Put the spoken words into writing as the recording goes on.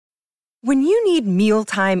When you need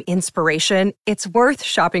mealtime inspiration, it's worth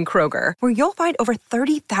shopping Kroger, where you'll find over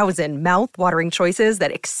 30,000 mouth-watering choices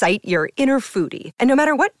that excite your inner foodie. And no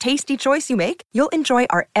matter what tasty choice you make, you'll enjoy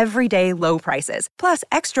our everyday low prices, plus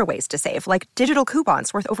extra ways to save, like digital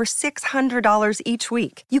coupons worth over $600 each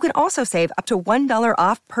week. You can also save up to $1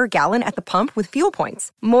 off per gallon at the pump with fuel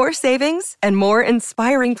points. More savings and more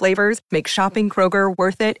inspiring flavors make shopping Kroger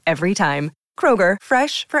worth it every time. Kroger,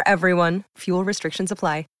 fresh for everyone. Fuel restrictions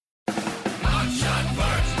apply.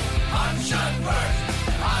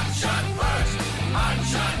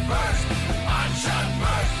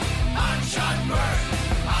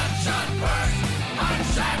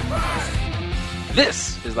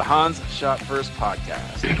 This is the Hans Shot First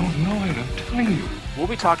podcast. I don't know it, I'm telling you. We'll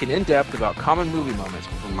be talking in depth about common movie moments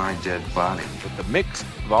For my dead body. with the mix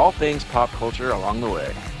of all things pop culture along the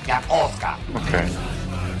way. Okay.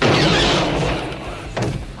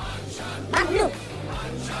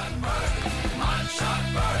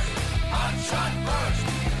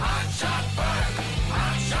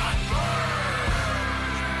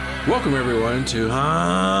 Welcome everyone to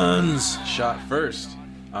Hans Shot First.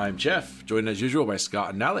 I'm Jeff, joined as usual by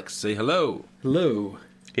Scott and Alex. Say hello. Hello.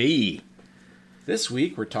 Hey. This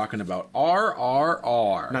week we're talking about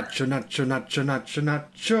RRR. Nacho.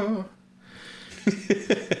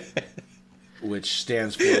 Which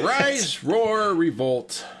stands for Rise, Roar,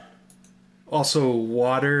 Revolt. Also,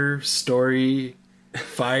 water, story,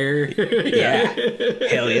 fire. Yeah.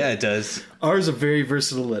 Hell yeah, it does. R is a very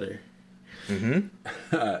versatile letter.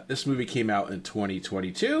 This movie came out in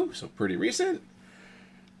 2022, so pretty recent.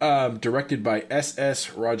 Directed by S.S.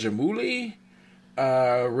 Rajamouli.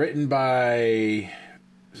 Written by,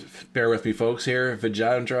 bear with me folks here,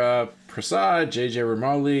 Vijayendra Prasad, J.J.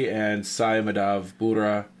 Ramali, and Sai Madhav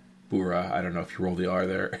Bura. I don't know if you roll the R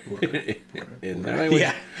there. in that language.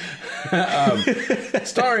 Yeah.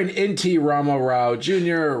 Starring N.T. Rama Rao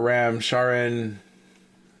Jr., Ram Charan,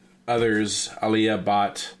 others, Aliyah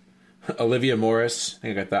Bhatt, Olivia Morris, I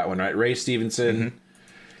think I got that one right, Ray Stevenson,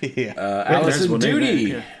 Yeah. Alison there's one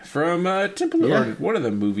Doody name, from Temple, or one of the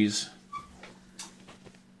movies.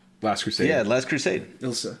 Last Crusade. Yeah, Last Crusade.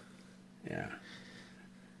 Ilsa. Yeah.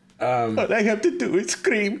 All I have to do is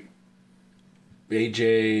scream.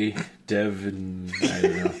 AJ Devon, I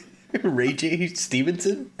don't know. Ray J.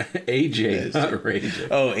 Stevenson? AJ, not Ray J.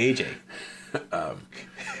 Oh, AJ.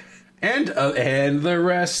 And the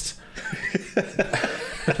rest.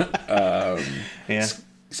 Yeah.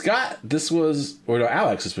 Scott, this was, or no,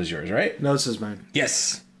 Alex, this was yours, right? No, this is mine.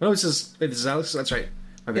 Yes. No, this is Alex. That's right.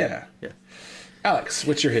 My bad. Yeah. Alex,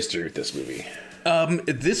 what's your history with this movie?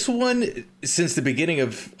 This one, since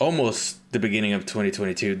almost the beginning of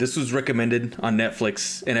 2022, this was recommended on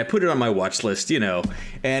Netflix, and I put it on my watch list,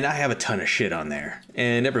 and I have a ton of shit on there.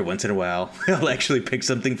 And every once in a while, I'll actually pick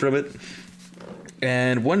something from it.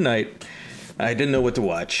 And one night, I didn't know what to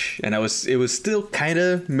watch, and it was still kind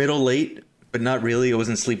of middle late, but not really. I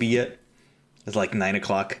wasn't sleepy yet. It was like 9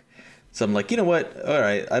 o'clock. So I'm like, you know what? All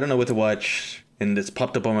right, I don't know what to watch, and it's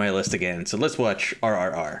popped up on my list again. So let's watch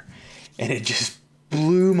RRR. And it just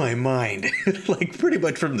blew my mind, like pretty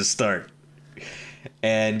much from the start.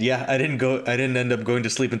 And yeah, I didn't end up going to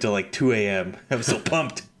sleep until like 2 a.m. I was so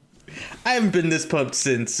pumped. I haven't been this pumped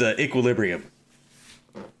since Equilibrium.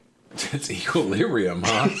 It's Equilibrium,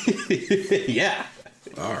 huh? Yeah.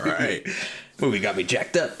 All right. Movie got me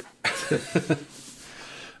jacked up.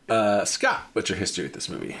 Scott, what's your history with this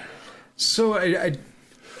movie? So I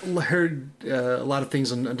heard a lot of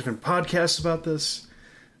things on different podcasts about this.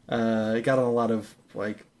 I got on a lot of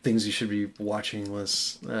like things you should be watching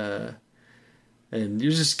lists, and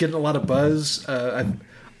you're just getting a lot of buzz.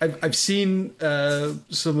 I've seen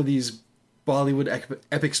some of these Bollywood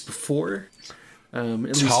epics before.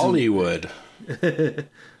 It's Hollywood.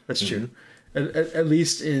 That's true. At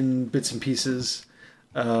least in bits and pieces,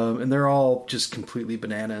 and they're all just completely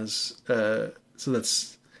bananas. So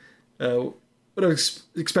that's what I was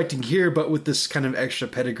expecting here, but with this kind of extra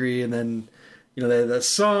pedigree, and then the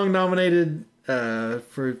song nominated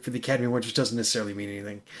for the Academy Awards, which doesn't necessarily mean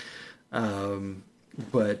anything.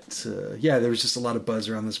 But there was just a lot of buzz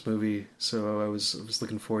around this movie, so I was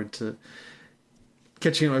looking forward to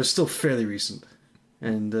catching it. It was still fairly recent,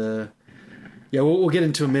 and we'll get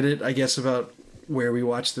into a minute, I guess, about where we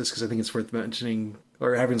watched this, because I think it's worth mentioning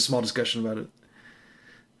or having a small discussion about it.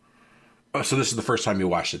 Oh, so this is the first time you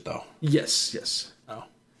watched it, though? Yes. Oh.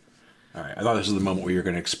 All right. I thought this was the moment where you're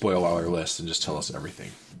going to spoil all our lists and just tell us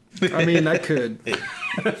everything. I mean, I could.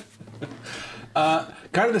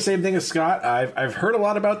 Kind of the same thing as Scott. I've heard a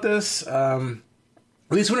lot about this, at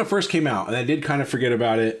least when it first came out, and I did kind of forget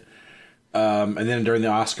about it. And then during the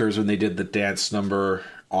Oscars, when they did the dance number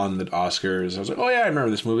on the Oscars. I was like, oh yeah, I remember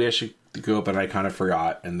this movie. I should go up, and I kind of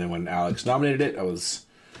forgot. And then when Alex nominated it, I was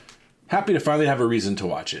happy to finally have a reason to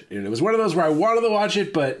watch it. And it was one of those where I wanted to watch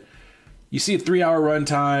it, but you see a 3-hour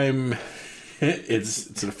runtime.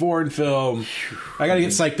 It's a foreign film. I got to get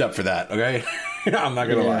psyched up for that, okay? I'm not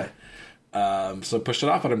going to lie. So I pushed it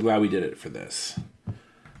off, but I'm glad we did it for this.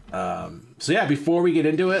 So yeah, before we get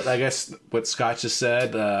into it, I guess what Scott just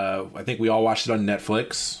said, I think we all watched it on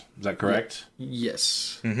Netflix. Is that correct?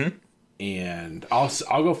 Yes. Mm-hmm. And I'll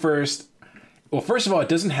go first. Well, first of all, it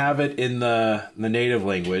doesn't have it in the native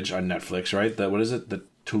language on Netflix, right? What is it? The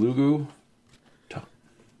Telugu?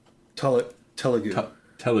 Telugu.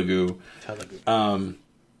 Telugu.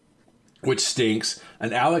 Which stinks.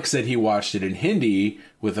 And Alex said he watched it in Hindi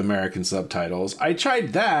with American subtitles. I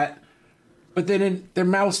tried that, but then their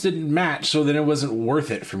mouths didn't match, so then it wasn't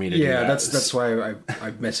worth it for me to do that. Yeah, that's why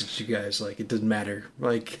I messaged you guys, like, it doesn't matter.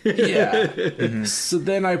 Like, yeah. Mm-hmm. So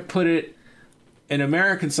then I put it in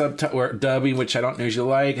American subtitle or dubbing, which I don't usually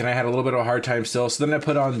like, and I had a little bit of a hard time still. So then I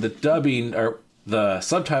put on the dubbing or the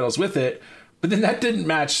subtitles with it. But then that didn't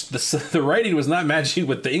match, the writing was not matching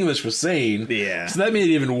what the English was saying. Yeah. So that made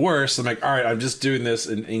it even worse. I'm like, all right, I'm just doing this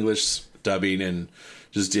in English dubbing and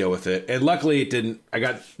just deal with it. And luckily it didn't,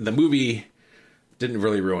 the movie didn't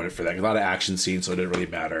really ruin it for that. A lot of action scenes, so it didn't really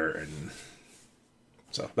matter. And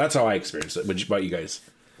so that's how I experienced it. What about you guys?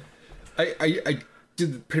 I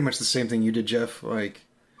did pretty much the same thing you did, Jeff. Like,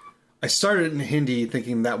 I started in Hindi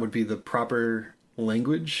thinking that would be the proper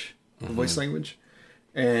language, the voice language.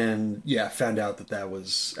 And yeah, found out that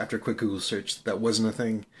was, after a quick Google search, that wasn't a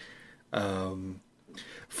thing.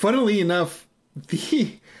 Funnily enough,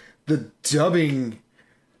 the dubbing,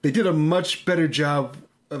 they did a much better job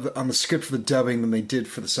on the script for the dubbing than they did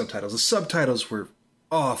for the subtitles. The subtitles were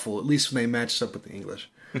awful, at least when they matched up with the English.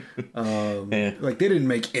 Yeah. Like, they didn't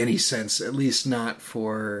make any sense, at least not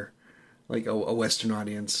for like a Western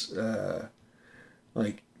audience.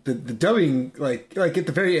 Like, the dubbing, like at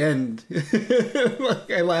the very end, like,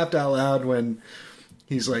 I laughed out loud when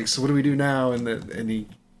he's like, "So what do we do now?" And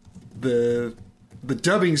the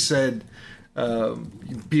dubbing said,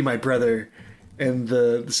 "Be my brother," and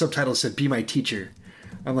the subtitle said, "Be my teacher."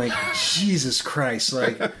 I'm like, Jesus Christ!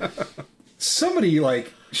 Like, somebody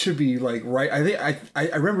like should be like right. I think I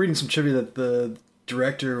remember reading some trivia that the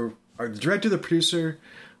the producer,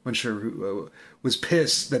 I'm not sure who, was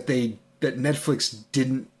pissed that Netflix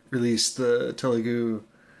didn't release the Telugu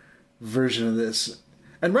version of this,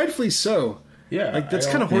 and rightfully so. Yeah, like, that's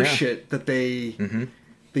kind of horseshit that they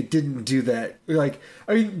didn't do that. Like,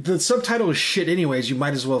 I mean, the subtitle is shit anyways. You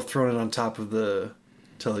might as well have thrown it on top of the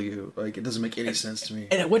Telugu. Like, it doesn't make any sense to me.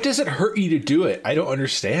 And what does it hurt you to do it? I don't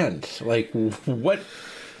understand. Like, what?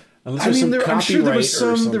 I mean, I'm sure there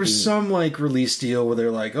was some like release deal where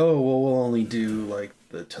they're like, oh, well, we'll only do like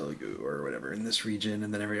the Telugu or whatever in this region,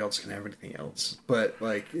 and then everybody else can have anything else. But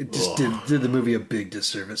like, it just did the movie a big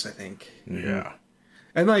disservice, I think. Yeah.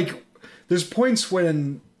 And like, there's points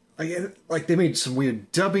when like they made some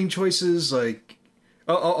weird dubbing choices. Like,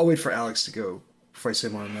 I'll wait for Alex to go before I say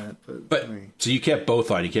more on that. But so you kept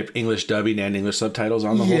both on. You kept English dubbing and English subtitles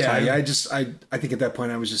on the whole time. Yeah. I think at that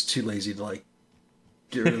point I was just too lazy to like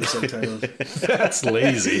get rid of the subtitles. That's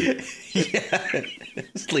lazy. Yeah,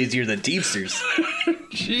 it's lazier than Teamsters.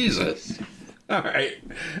 Jesus. All right,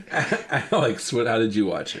 Alex, how did you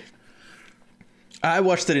watch it? I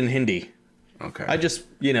watched it in Hindi. Okay. I just,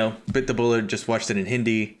 bit the bullet, just watched it in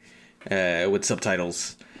Hindi with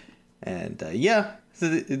subtitles. And yeah,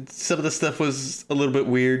 some of the stuff was a little bit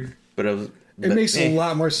weird, but it makes a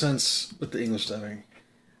lot more sense with the English dubbing.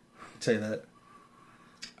 I'll tell you that.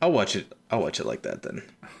 I'll watch it like that then.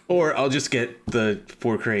 Or I'll just get the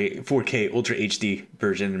 4K Ultra HD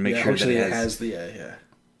version and make sure that it has the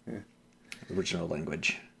original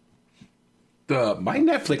language. My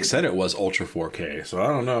Netflix said it was Ultra 4K, so I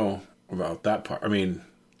don't know about that part. I mean,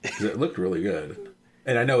 it looked really good.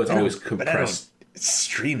 And I know it's always compressed. But I don't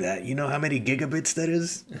stream that. You know how many gigabits that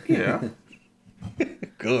is? Yeah.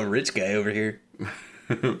 Go, a rich guy over here.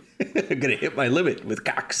 I'm gonna hit my limit with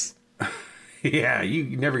Cox. Yeah, you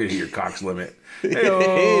never gonna hit your Cox limit.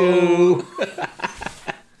 Hey-o.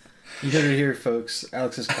 You heard it here, folks.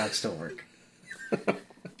 Alex's Cox don't work.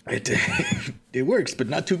 It works, but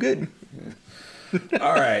not too good.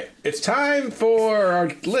 All right, it's time for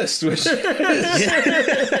our list. Which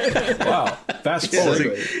wow, fast forward.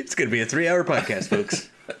 It's going to be a 3-hour podcast, folks.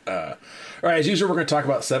 All right, as usual, we're going to talk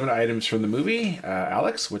about 7 items from the movie.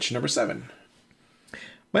 Alex, what's your number 7?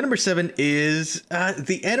 My number 7 is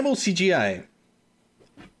the animal CGI.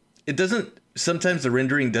 It doesn't. Sometimes the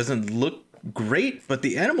rendering doesn't look great, but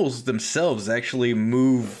the animals themselves actually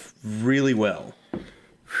move really well.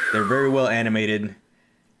 They're very well animated.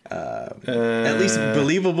 At least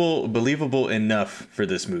believable enough for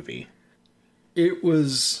this movie. It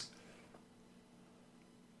was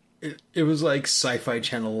like Sci-Fi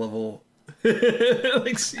Channel level. Like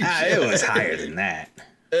it was higher than that.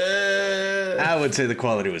 I would say the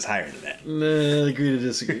quality was higher than that. Agree to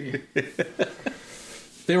disagree.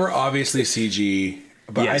 They were obviously CG,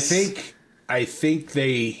 but Yes. I think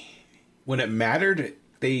they, when it mattered,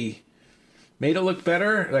 they made it look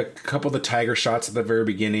better. Like a couple of the tiger shots at the very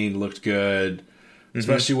beginning looked good,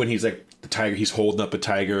 especially when he's like the tiger. He's holding up a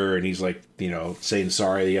tiger and he's like, saying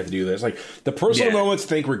sorry that you have to do this. Like the personal moments, I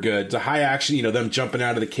think were good. The high action, them jumping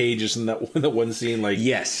out of the cages in that one scene, like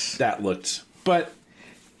Yes. that looked. But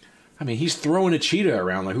I mean, he's throwing a cheetah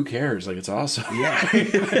around. Like who cares? Like it's awesome. Yeah.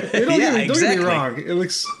 Don't get exactly. me wrong. It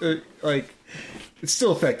looks like it's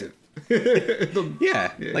still effective.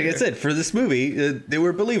 Yeah. Like I said, for this movie, they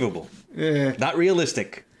were believable. Yeah. Not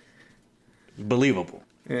realistic. Believable.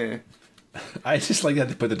 Yeah. I just like that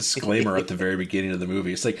they put the disclaimer at the very beginning of the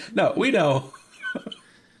movie. It's like, no, we know.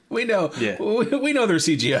 We know. Yeah. We know they're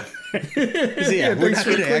CGI. We're not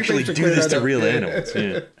going to actually do this to real animals.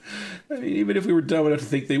 Yeah. I mean, even if we were dumb enough to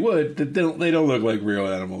think they would, they don't look like real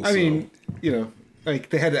animals. I mean, like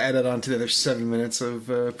they had to add it on to the other 7 minutes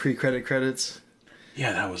of pre-credit credits.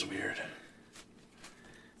 Yeah, that was weird.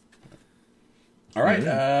 All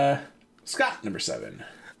right, Scott, number 7.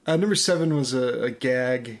 Number 7 was a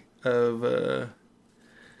gag of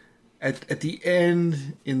at the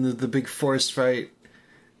end in the big forest fight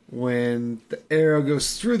when the arrow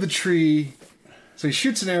goes through the tree. So he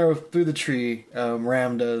shoots an arrow through the tree,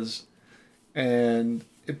 Ram does, and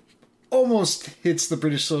it almost hits the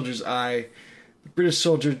British soldier's eye. The British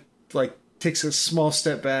soldier takes a small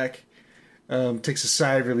step back, takes a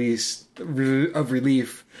sigh of relief,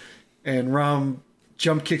 and Ram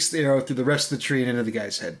jump kicks the arrow through the rest of the tree and into the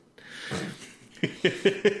guy's head.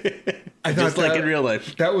 I Just like in real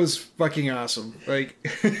life. That was fucking awesome. Like,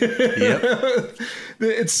 Yep.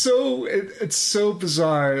 it's so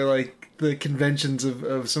bizarre. Like the conventions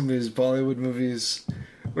of some of these Bollywood movies,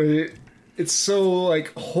 where it's so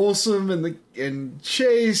like wholesome and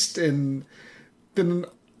chaste, and then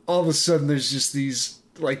all of a sudden there's just these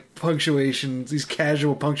like punctuations, these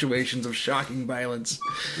casual punctuations of shocking violence.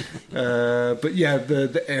 But yeah,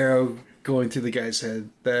 the arrow going through the guy's head,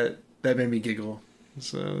 that made me giggle.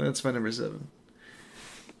 So that's my number 7.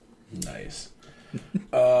 Nice.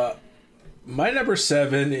 My number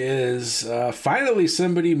 7 is finally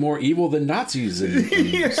somebody more evil than Nazis in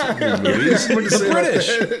movies. The British.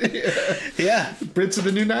 Yeah. Brits are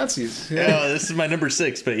the new Nazis. Yeah. Oh, this is my number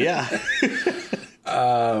 6, but yeah.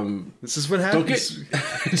 This is what happens.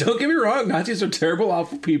 Don't get me wrong, Nazis are terrible,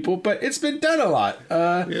 awful people, but it's been done a lot.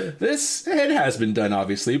 It has been done,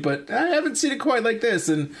 obviously, but I haven't seen it quite like this,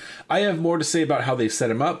 and I have more to say about how they set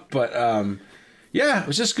him up, but it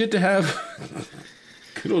was just good to have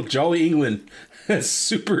good old jolly England as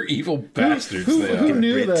super evil bastards. Who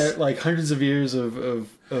knew that like hundreds of years of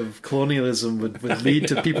colonialism would lead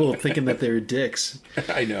to people thinking that they were dicks?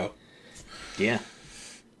 I know. Yeah.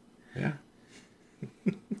 Yeah.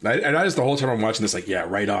 And I just the whole time I'm watching this, like, yeah,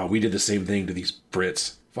 right on. We did the same thing to these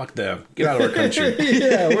Brits. Fuck them. Get out of our country. We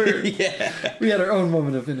had our own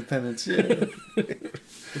moment of independence. Yeah.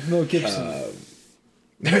 With Mel Gibson.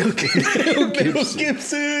 Mel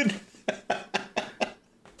Gibson.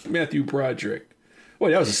 Matthew Broderick. Oh,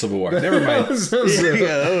 that was a Civil War. Never mind.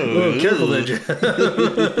 Careful there, Jeff.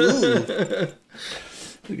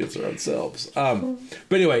 We get ourselves. But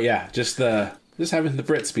anyway, yeah, just having the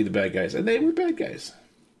Brits be the bad guys, and they were bad guys.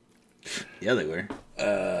 Yeah, they were.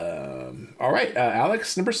 All right,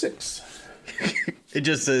 Alex, number 6. It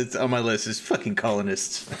just says on my list is fucking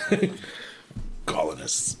colonists.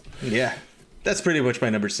 Colonists. Yeah, that's pretty much my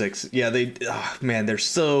number 6. Yeah, they're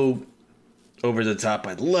so over the top.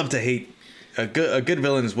 I'd love to hate a good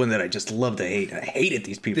villain is one that I just love to hate. I hated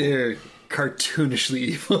these people. They're cartoonishly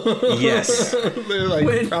evil. Yes. They're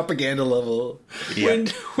like propaganda level. Yeah.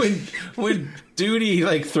 When Duty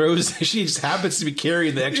like throws, she just happens to be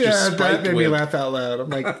carrying the extra That spiked made me whip. laugh out loud. I'm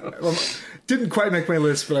like, didn't quite make my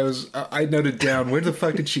list, but I noted down where the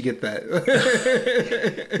fuck did she get that?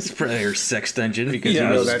 It's probably her sex dungeon because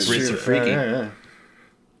that's Brits true. are freaky. Yeah.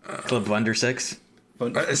 Club Wundersex.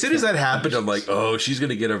 As soon as that happened, I'm like, oh, she's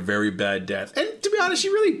gonna get a very bad death. And to be honest, she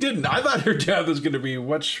really didn't. I thought her death was gonna be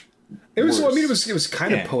much. It was. worse. I mean, it was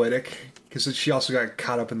kind of poetic because she also got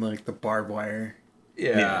caught up in like the barbed wire.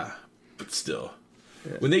 Yeah. But still.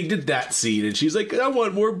 Yeah. When they did that scene and she's like, I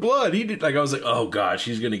want more blood. He did I was like, oh god,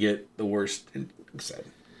 she's gonna get the worst. And sad.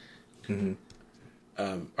 Mm-hmm.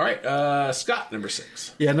 All right, Scott, number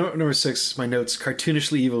 6. Yeah, number 6. My notes: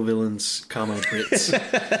 cartoonishly evil villains,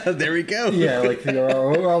 Brits. There we go. Yeah, like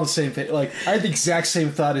we're all the same thing. Like I had the exact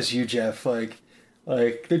same thought as you, Jeff. Like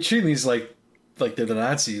they're treating these like they're the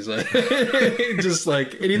Nazis. Like just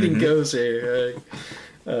like anything goes here.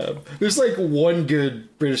 There's like one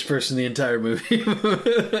good British person in the entire movie,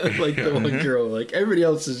 like the one girl. Like everybody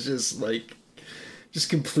else is just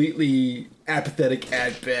completely apathetic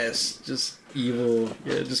at best. Just evil.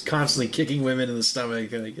 Yeah, just constantly kicking women in the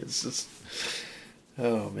stomach. Like it's just,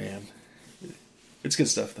 oh man, it's good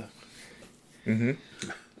stuff though.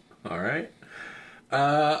 All right.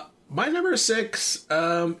 My number 6,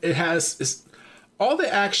 it has all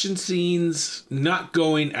the action scenes not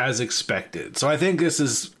going as expected. So I think this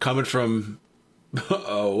is coming from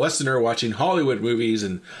a Westerner watching Hollywood movies,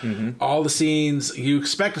 and all the scenes, you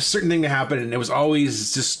expect a certain thing to happen, and it was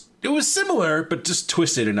always just, it was similar, but just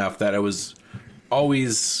twisted enough that I was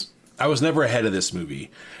never ahead of this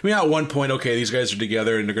movie. I mean, at one point, okay, these guys are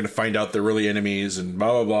together and they're going to find out they're really enemies and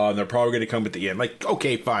blah, blah, blah, and they're probably going to come at the end. Like,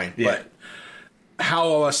 okay, fine. Yeah. But how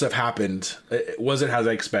all that stuff happened, it wasn't as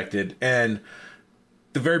I expected. And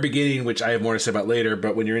the very beginning, which I have more to say about later,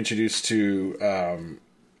 but when you're introduced to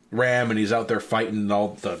Ram and he's out there fighting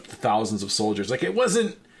all the thousands of soldiers, like he was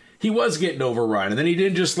getting overrun. And then he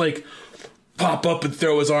didn't just like pop up and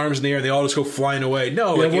throw his arms in the air and they all just go flying away.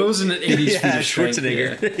 No, yeah, like it wasn't an 80s feat of strength.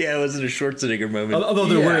 Schwarzenegger. Yeah, it wasn't a Schwarzenegger moment. Although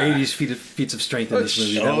there were 80s feats of strength in this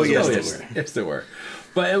movie. Yes, there were.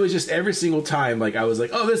 But it was just every single time, like I was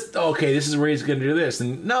like, this is where he's going to do this,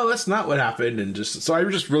 and no, that's not what happened, and just so I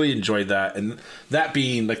just really enjoyed that, and that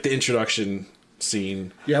being like the introduction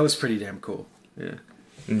scene. Yeah, it was pretty damn cool. Yeah.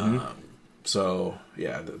 So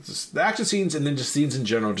yeah, the action scenes and then just scenes in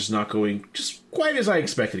general just not going just quite as I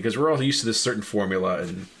expected, because we're all used to this certain formula,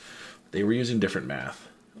 and they were using different math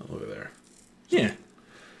over there. Yeah,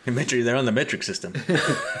 they're on the metric system.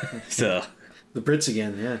 So the Brits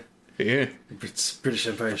again, yeah. Yeah. British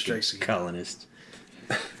Empire strikes again. Colonists.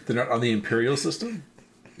 They're not on the imperial system?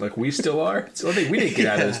 Like we still are? So I think we didn't get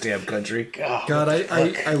out of this damn country. God,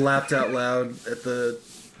 I laughed out loud at the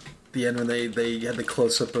end when they had the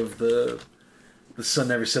close-up of the sun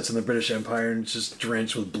never sets on the British Empire and it's just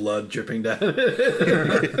drenched with blood dripping down.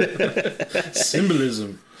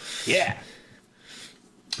 Symbolism. Yeah.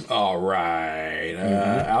 All right.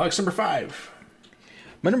 Alex, number 5.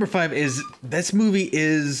 My number 5 is, this movie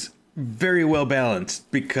is very well balanced,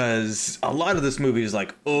 because a lot of this movie is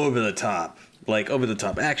like over the top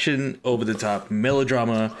action, over the top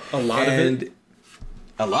melodrama. A lot of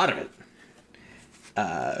it.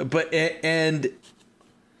 And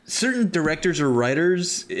certain directors or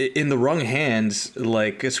writers in the wrong hands,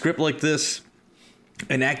 like a script like this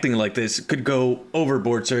and acting like this could go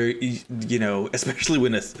overboard. So, especially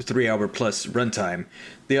when a 3-hour plus runtime,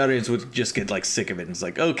 the audience would just get like sick of it. And it's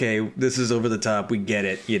like, okay, this is over the top. We get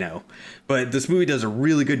it, But this movie does a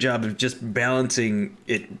really good job of just balancing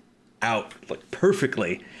it out like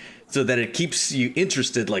perfectly, so that it keeps you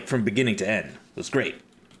interested like from beginning to end. It was great.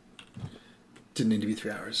 Didn't need to be 3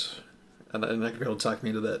 hours. I'm not going to be able to talk me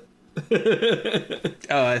into that.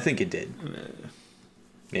 Oh, I think it did.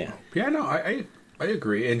 Yeah. Yeah, no, I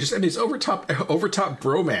agree. And just, it's overtop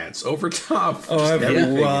bromance. Overtop. Oh, I have a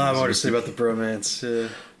lot more to say about the bromance.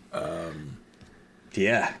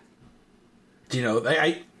 Yeah.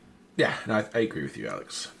 I agree with you,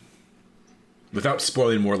 Alex. Without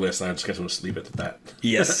spoiling more lists, I just guess we'll just leave it at that.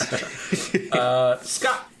 Yes.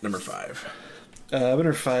 Scott, number 5.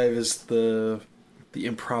 Number 5 is the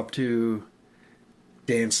impromptu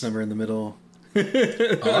dance number in the middle.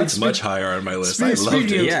 It's much higher on my list. I loved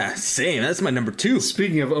it. Yeah, same. That's my number 2.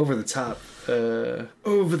 Speaking of over the top,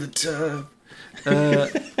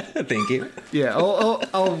 Thank you. Yeah,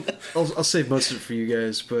 I'll save most of it for you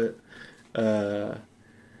guys, but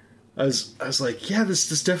I was like, yeah,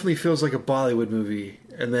 this definitely feels like a Bollywood movie,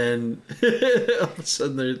 and then all of a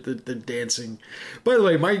sudden they're dancing. By the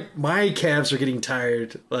way, my calves are getting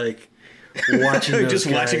tired, like watching those just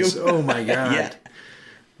guys. watching them. Oh my god! Yeah.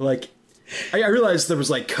 Like I realized there was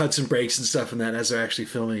like cuts and breaks and stuff in that as they're actually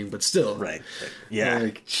filming, but still, Right. Yeah.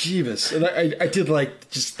 like Jeebus. And I did like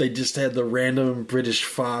they just had the random British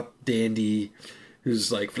fop dandy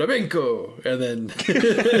who's like flamenco, and then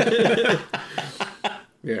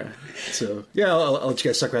yeah. So yeah, I'll let you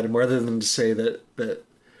guys talk about it more, other than to say that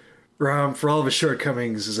Ram, for all of his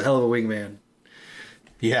shortcomings, is a hell of a wingman.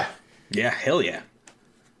 Yeah. Yeah, hell yeah.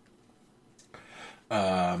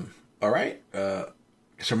 All right.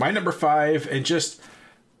 So my number 5, and just,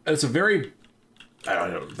 it's a very, I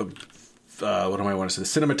don't know, what do I want to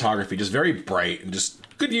say? The cinematography, just very bright and just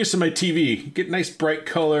good use of my TV. Get nice bright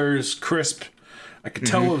colors, crisp. I could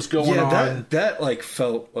tell what was going on. Yeah, that like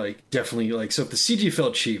felt like definitely like, so if the CG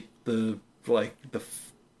felt cheap, the way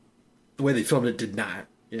they filmed it did not.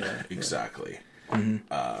 Yeah, exactly. Like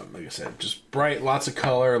I said, just bright, lots of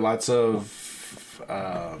color, lots of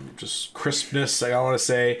just crispness. I want to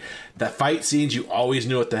say that fight scenes, you always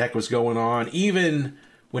knew what the heck was going on, even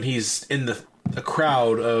when he's in a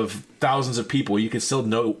crowd of thousands of people. You could still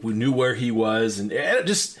knew where he was, and it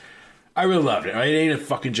just, I really loved it. It ain't a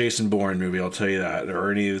fucking Jason Bourne movie, I'll tell you that,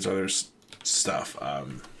 or any of this other stuff.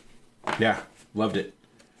 Yeah, loved it.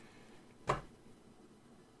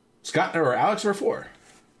 Scott or Alex, or 4?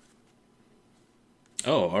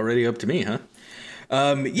 Oh, already up to me, huh?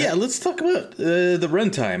 Yeah, let's talk about the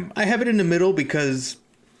runtime. I have it in the middle because,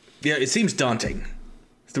 yeah, it seems daunting.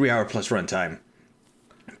 3-hour plus runtime.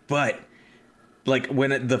 But, like,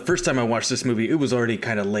 the first time I watched this movie, it was already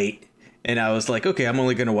kind of late. And I was like, okay, I'm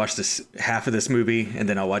only going to watch this half of this movie, and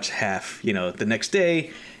then I'll watch half, the next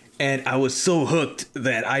day. And I was so hooked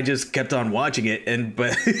that I just kept on watching it. And by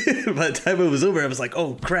the time it was over, I was like,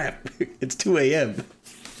 oh, crap, it's 2 a.m.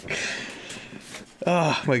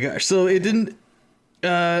 Oh, my gosh. So it didn't...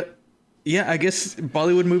 yeah, I guess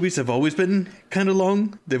Bollywood movies have always been kind of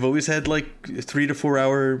long. They've always had like 3 to 4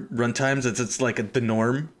 hour runtimes. It's like the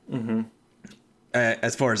norm,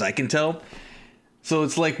 as far as I can tell. So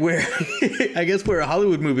it's like where I guess where a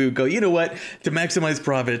Hollywood movie would go, you know what? To maximize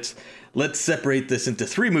profits, let's separate this into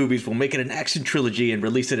 3 movies. We'll make it an action trilogy and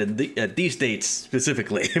release it at these dates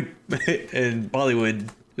specifically. And Bollywood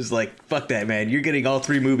is like, fuck that, man. You're getting all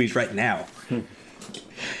 3 movies right now.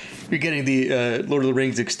 You're getting the Lord of the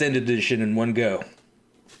Rings extended edition in one go.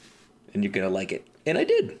 And you're going to like it. And I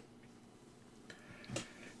did.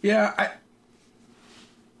 Yeah,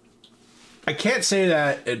 I can't say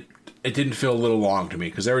that it didn't feel a little long to me,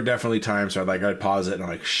 because there were definitely times where I'd pause it and I'm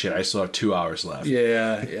like, shit, I still have 2 hours left.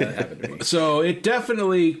 Yeah, that happened to me. So it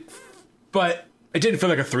definitely, but it didn't feel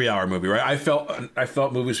like a 3-hour movie, right? I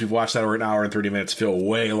felt movies we've watched that were an hour and 30 minutes feel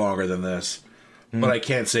way longer than this. But I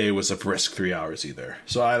can't say it was a brisk 3 hours either.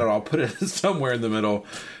 So I don't know. I'll put it somewhere in the middle.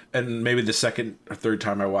 And maybe the second or third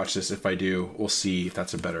time I watch this, if I do, we'll see if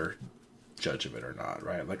that's a better judge of it or not,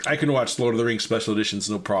 right? Like, I can watch Lord of the Rings special editions,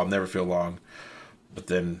 no problem, never feel long. But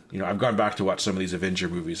then, I've gone back to watch some of these Avenger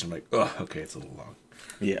movies, and I'm like, oh, okay, it's a little long.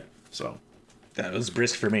 Yeah. So. That was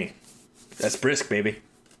brisk for me. That's brisk, baby.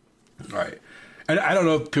 All right. And I don't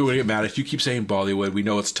know if people are going to get mad. If you keep saying Bollywood, we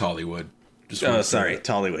know it's Tollywood. Oh, sorry,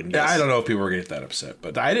 Tollywood. Yes. Yeah, I don't know if people were going to get that upset,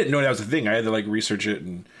 but I didn't know that was a thing. I had to research it,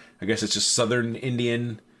 and I guess it's just Southern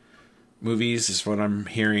Indian movies is what I'm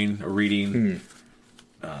hearing or reading.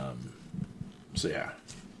 So yeah.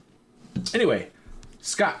 Anyway,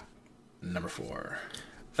 Scott, number 4.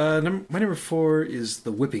 My number 4 is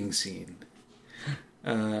the whipping scene.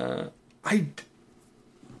 It's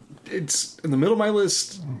in the middle of my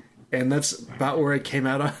list, and that's about where I came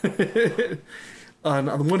out on. On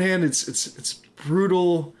the one hand, it's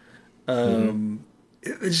brutal.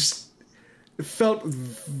 It felt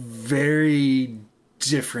very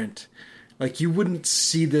different. Like, you wouldn't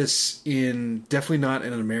see this definitely not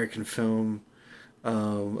in an American film.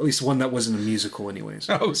 At least one that wasn't a musical,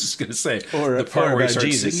 anyways. I was just gonna say, or the part where he starts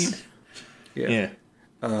Jesus. singing. Yeah.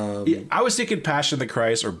 Yeah, I was thinking Passion of the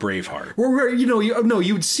Christ or Braveheart. Or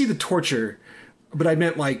you would see the torture, but I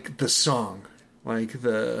meant like the song. Like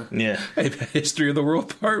the History of the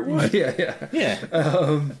World Part 1. Yeah.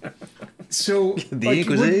 So the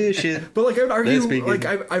Inquisition. But like, I would argue, like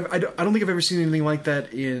I don't think I've ever seen anything like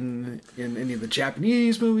that in any of the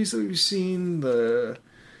Japanese movies that we've seen, the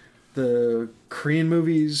Korean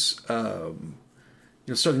movies,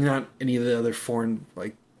 certainly not any of the other foreign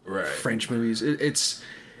French movies.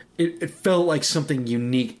 It felt like something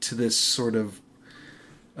unique to this sort of.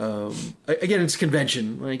 Again, it's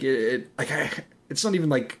convention. Like it's not even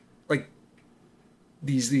like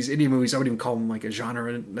these Indian movies. I wouldn't even call them like a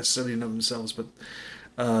genre necessarily in of themselves. But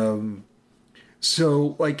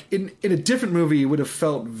so like in a different movie, it would have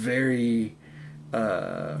felt very.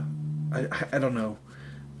 I don't know.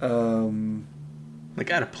 Like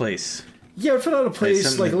out of place. Yeah, it felt out of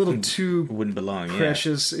place. Like a little too wouldn't belong.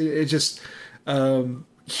 Precious. Yeah. It just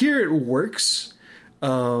here it works.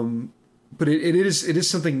 But it is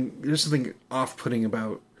something. There's something off-putting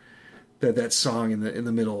about that song in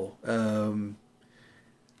the middle,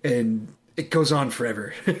 and it goes on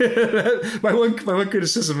forever. my one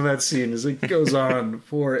criticism of that scene is it goes on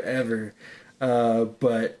forever.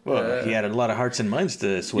 But he had a lot of hearts and minds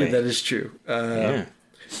to sway. Yeah, that is true. But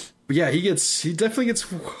yeah, he definitely gets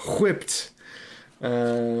whipped,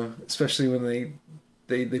 especially when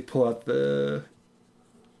they pull out the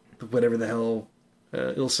whatever the hell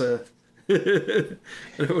Ilsa.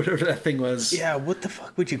 whatever that thing was. Yeah, what the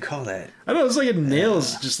fuck would you call that? I don't know. It was like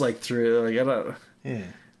nails just like through it. Like I don't. Yeah.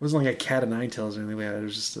 It wasn't like a cat of nine tails or anything like that. It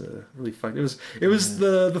was just really fun. It was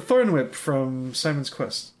the thorn whip from Simon's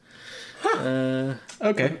Quest.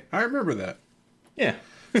 Okay. I remember that. Yeah.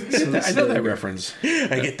 I know that reference.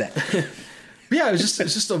 I get that. But yeah, it's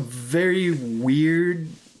just a very weird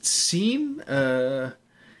scene, and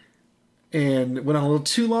went on a little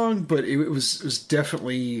too long. But it was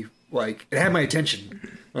definitely like it had my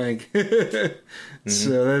attention. Like,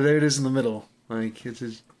 so there it is in the middle. Like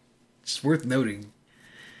it's worth noting.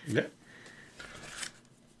 Yeah.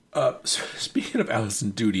 So speaking of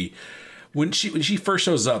Alison Doody, when she first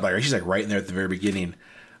shows up, like she's like right in there at the very beginning.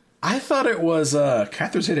 I thought it was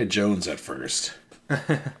Catherine Zeta-Jones at first.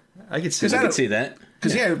 I could see that.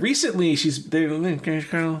 Because recently they're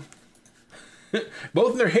kind of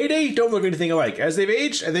both in their heyday don't look anything alike. As they've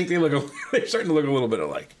aged, I think they're starting to look a little bit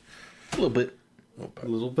alike. A little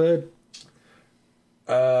bit.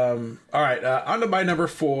 All right, on to my number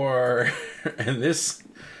 4, and this.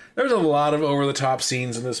 There's a lot of over the top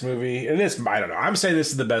scenes in this movie, and this I don't know. I'm saying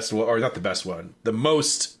this is the best one, or not the best one, the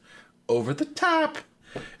most over the top.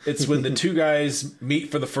 It's when the two guys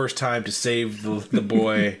meet for the first time to save the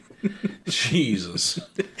boy. Jesus,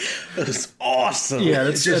 that was awesome. Yeah,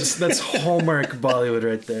 that's Hallmark Bollywood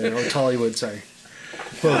right there, or Tollywood. Sorry,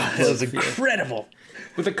 that was incredible.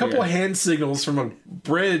 With a couple of hand signals from a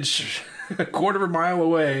bridge a quarter of a mile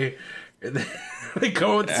away, and they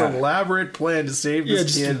go with this elaborate plan to save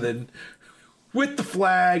this kid. Then with the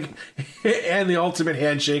flag and the ultimate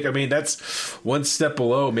handshake. I mean, that's one step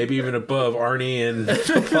below, maybe even above Arnie and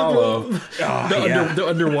Apollo. The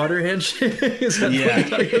underwater handshake. Is that what you're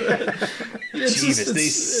talking about? Jesus, they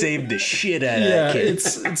saved the shit out of that kid.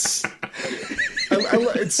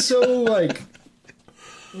 It's so like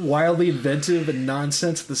wildly inventive and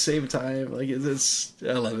nonsense at the same time. Like I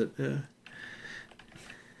love it.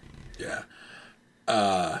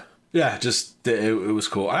 Yeah. Just it was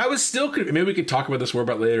cool. I was still maybe we could talk about this more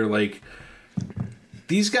about later. Like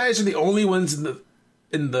these guys are the only ones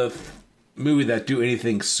in the movie that do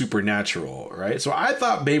anything supernatural, right? So I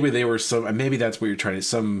thought maybe they were maybe that's what you're trying to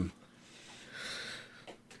some.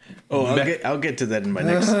 Oh, I'll get to that in my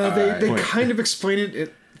next. They kind of explain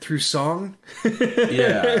it through song.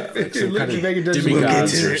 Yeah, like some kind of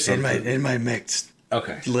demigods or something. In my mixed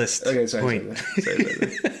list. Okay, sorry.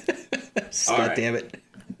 God damn it.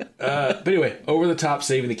 But anyway, over the top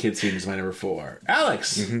saving the kid scene is my number 4.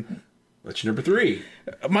 Alex, what's your number 3?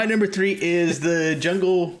 My number 3 is the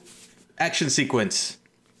jungle action sequence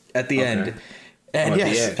at the end. And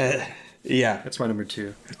yeah, that's my number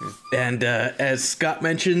 2. And as Scott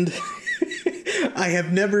mentioned, I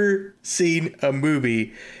have never seen a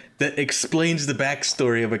movie that explains the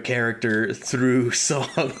backstory of a character through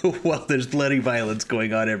song while there's bloody violence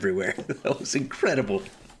going on everywhere. That was incredible.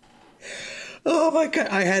 Oh my God,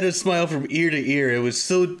 I had a smile from ear to ear. It was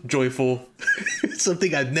so joyful.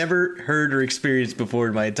 Something I've never heard or experienced before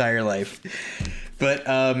in my entire life. But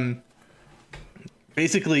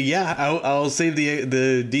basically, yeah, I'll save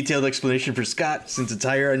the detailed explanation for Scott since it's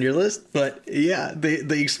higher on your list. But yeah,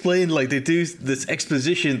 they explain, like, they do this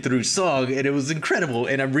exposition through song, and it was incredible.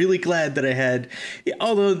 And I'm really glad that I had,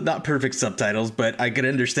 although not perfect subtitles, but I could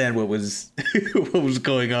understand what was what was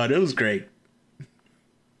going on. It was great.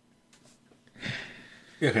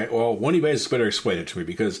 Okay, well, one of you guys better explain it to me,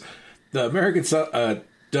 because the American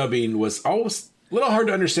dubbing was always a little hard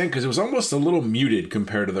to understand because it was almost a little muted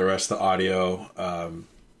compared to the rest of the audio.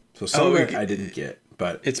 So some of it I didn't get,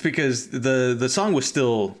 but it's because the song was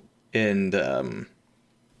still in. Damn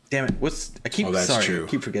it! I keep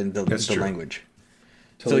forgetting the language.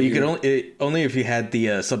 Totally. So you could only if you had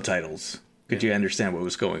the subtitles could you understand what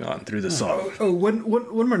was going on through the song. One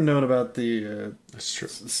more note about the that's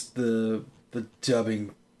true. The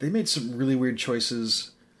dubbing. They made some really weird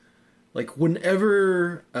choices. Like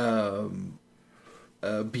whenever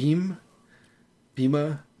Bhima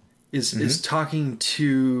is talking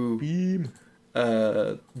to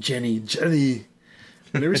Jenny.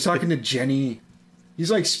 Whenever he's talking to Jenny,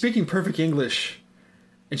 he's like speaking perfect English,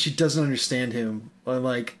 and she doesn't understand him. I'm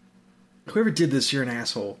like, whoever did this, you're an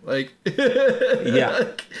asshole. Like,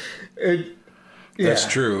 yeah. That's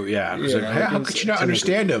true. Yeah. Like, how could you not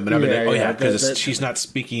understand him? And I'm like, because she's not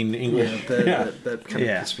speaking English. That kind of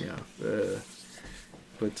pissed me off.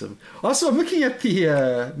 But also, I'm looking at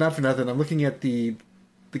the not for nothing. I'm looking at the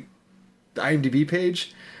IMDb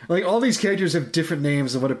page. Like all these characters have different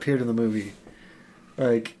names than what appeared in the movie.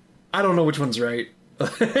 Like I don't know which one's right.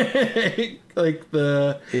 Like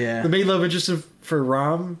the main love interest for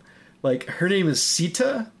Ram. Like her name is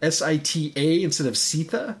Sita, Sita, instead of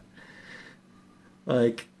Sita.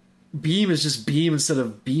 Like, Beam is just Beam instead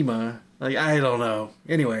of Beema. Like, I don't know.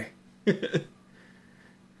 Anyway.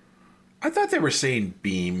 I thought they were saying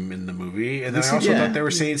Beam in the movie, and then I This- also yeah. thought they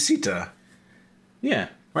were saying Sita. Yeah.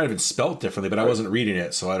 Might have been spelled differently, but I wasn't reading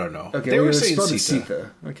it, so I don't know. Okay, they well, were it's saying spelled Sita.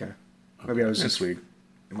 Sita. Okay. Maybe I was That's just weird.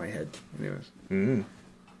 in my head. Anyways.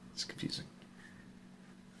 It's confusing.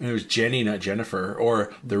 And it was Jenny, not Jennifer,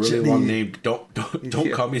 or the really Jenny. long name. Don't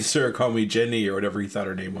Yeah. call me sir, call me Jenny, or whatever he thought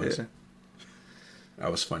her name was. Yeah.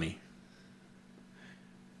 That was funny.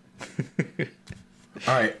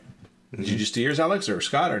 All right, did you just do yours, Alex, or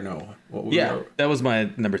Scott, or no? What were Yeah, your- that was my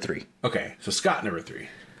number 3. Okay, so Scott number 3.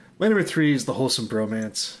 My number 3 is The Wholesome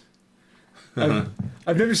Bromance.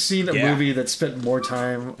 I've never seen a Yeah. movie that spent more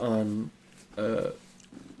time on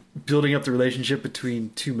building up the relationship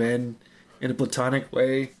between two men in a platonic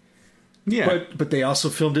way. Yeah. But they also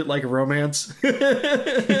filmed it like a romance. But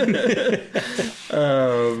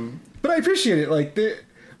I appreciate it.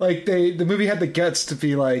 The movie had the guts to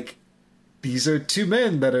be like, these are two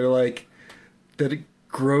men that are like that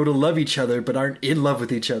grow to love each other but aren't in love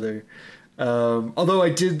with each other. Although I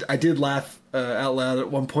did laugh out loud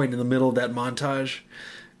at one point in the middle of that montage.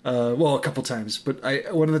 Well, a couple times, but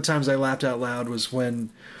one of the times I laughed out loud was when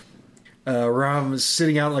Ram was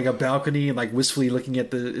sitting out on like a balcony and like wistfully looking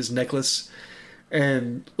at his necklace,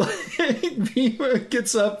 and like Bhima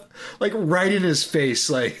gets up like right in his face,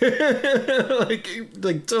 like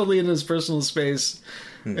like totally in his personal space,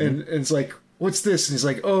 and it's like, what's this? And he's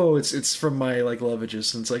like, oh, it's from my like love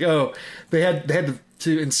interest. And it's like, oh, they had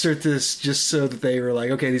to insert this just so that they were like,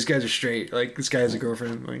 okay, these guys are straight. Like, this guy has a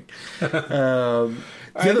girlfriend. Like, the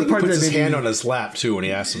I think he puts his hand on his lap too when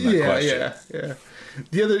he asks him that question. Yeah.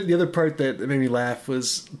 The other part that made me laugh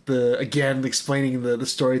was again explaining the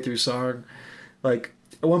story through song. Like,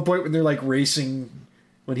 at one point when they're like racing,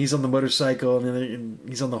 when he's on the motorcycle and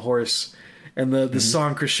he's on the horse, and the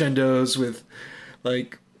song crescendos with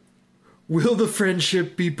like, will the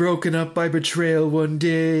friendship be broken up by betrayal one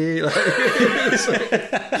day? Like, it's like,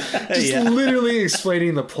 just literally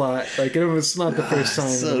explaining the plot. Like, it was not the first time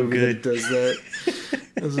so the movie good. does that.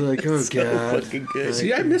 I was like, oh god. Fucking good.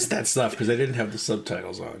 See, I missed that stuff because I didn't have the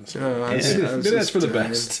subtitles on. So. I was Maybe that's just for the tired.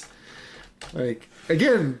 best. Like,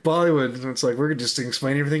 again, Bollywood. It's like, we're just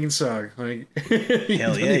explaining everything in song. Like,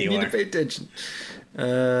 Hell yeah, you need are. to pay attention.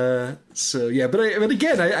 So yeah, but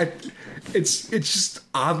again, it's just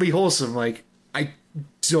oddly wholesome. Like, I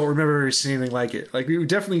don't remember ever seeing anything like it. Like, we've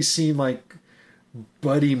definitely seen like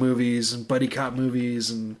buddy movies and buddy cop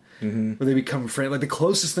movies and where they become friends. Like, the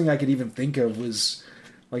closest thing I could even think of was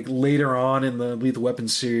like later on in the Lethal Weapon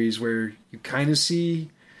series, where you kind of see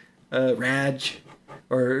Raj,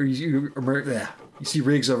 or you see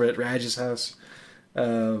Riggs over at Raj's house.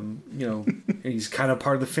 You know, and he's kind of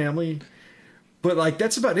part of the family, but like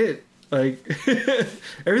that's about it. Like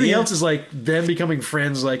everything else is like them becoming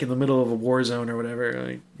friends, like in the middle of a war zone or whatever.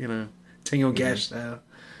 Like, you know, Tango Gash style.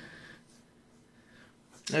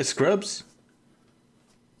 Scrubs.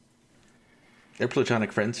 They're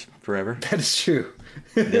platonic friends forever. That is true.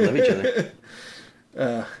 They love each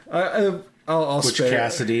other. I'll Butch spare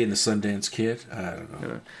Cassidy and the Sundance Kid. I don't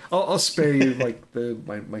know. I'll spare you like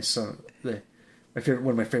my son, one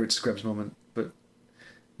of my favorite Scrubs moment. But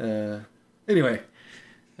anyway,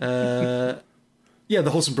 yeah, the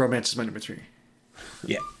Wholesome Bromance is my number 3.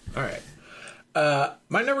 Yeah. All right.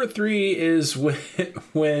 My number 3 is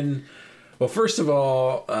when well, first of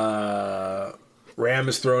all, Ram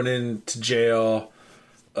is thrown into jail,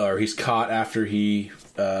 or he's caught after he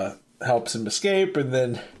helps him escape, and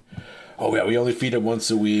then, oh yeah, we only feed him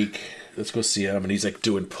once a week. Let's go see him, and he's like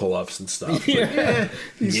doing pull-ups and stuff.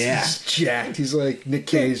 He's jacked. He's like Nick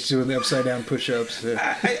Cage doing the upside down push-ups.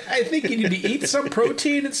 I think you need to eat some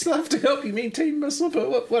protein and stuff to help you maintain muscle,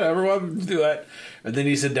 but whatever, we'll do that. And then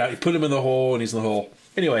he said down, you put him in the hole, and he's in the hole.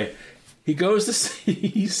 Anyway, he goes to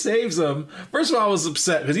he saves him. First of all, I was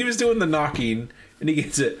upset because he was doing the knocking, and he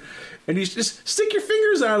gets it, and he's just stick your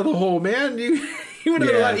fingers out of the hole, man. You would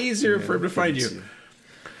have been a lot easier for him to find you.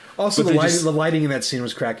 Also, But the lighting in that scene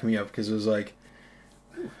was cracking me up because it was like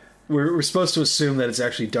we're supposed to assume that it's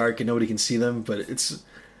actually dark and nobody can see them, but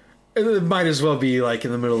it might as well be like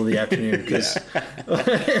in the middle of the afternoon because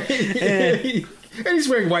and he's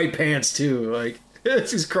wearing white pants too, like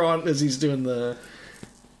as he's crawling, as he's doing the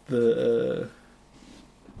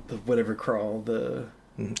whatever crawl, the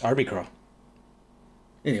Army crawl.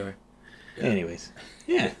 anyway. Anyways.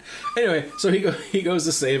 Yeah. Anyway, so he goes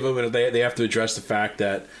to save him, and they have to address the fact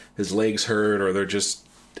that his legs hurt or they're just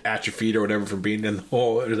atrophied or whatever from being in the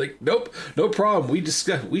hole. And they're like, nope, no problem. We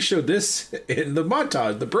showed this in the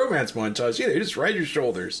montage, the bromance montage. Yeah, they just ride your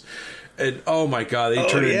shoulders. And oh my god,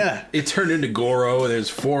 it turned into Goro, and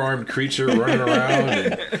there's 4-armed creature running around.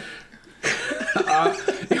 And,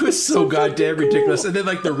 it was so goddamn ridiculous. And then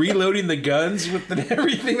like the reloading the guns with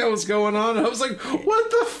everything that was going on. I was like,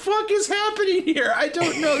 what the fuck is happening here? I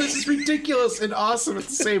don't know. This is ridiculous and awesome at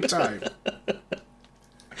the same time.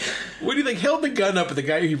 When he like held the gun up at the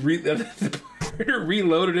guy who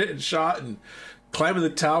reloaded it and shot and climbing the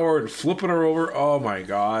tower and flipping her over. Oh my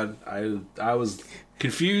god. I was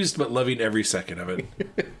confused but loving every second of it.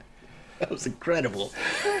 That was incredible.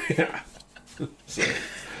 Yeah. So,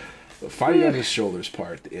 fighting on his shoulders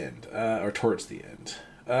part at the end. Or towards the end.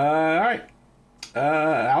 Alright.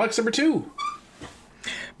 Alex, number 2.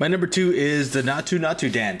 My number 2 is the Natu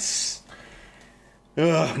Natu dance.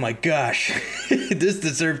 Oh my gosh. This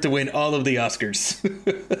deserved to win all of the Oscars.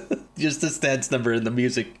 Just this dance number and the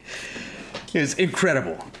music is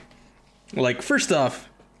incredible. Like, first off,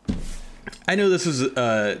 I know this was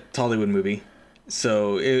a Hollywood movie,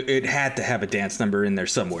 so it had to have a dance number in there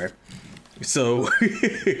somewhere. So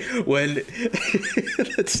when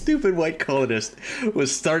that stupid white colonist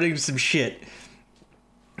was starting some shit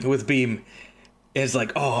with Beam, it's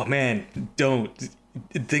like, oh man,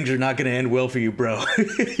 things are not going to end well for you, bro.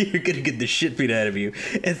 You're going to get the shit beat out of you.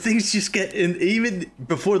 And things just get, and even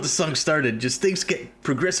before the song started, just things get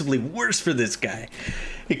progressively worse for this guy.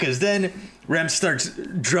 Because then Ram starts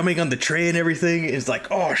drumming on the tray and everything. It's like,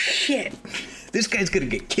 oh shit, this guy's going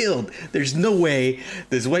to get killed. There's no way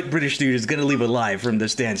this white British dude is going to leave alive from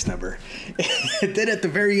this dance number. And then at the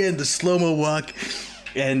very end, the slow-mo walk,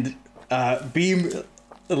 and Beam,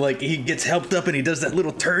 like, he gets helped up and he does that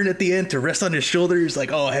little turn at the end to rest on his shoulder. He's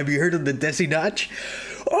like, oh, have you heard of the Desi Notch?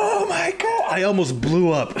 Oh my god, I almost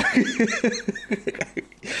blew up.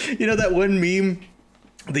 You know that one meme,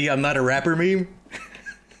 the I'm not a rapper meme?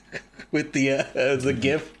 With the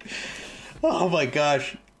gif? Oh my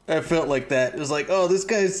gosh, I felt like that. It was like, oh, this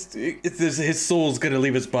guy's, his soul's gonna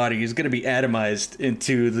leave his body. He's gonna be atomized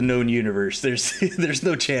into the known universe. There's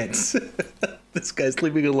no chance. This guy's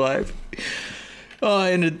leaving alive. Oh,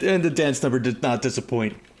 and the dance number did not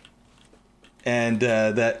disappoint. And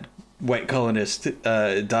that white colonist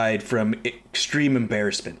died from extreme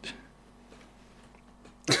embarrassment.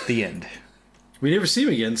 The end. We never see him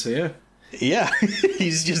again, so yeah. Yeah,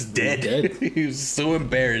 he's just dead. He was so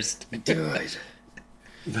embarrassed. Dude.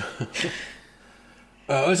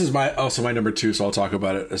 This is my number 2, so I'll talk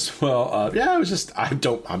about it as well. Yeah,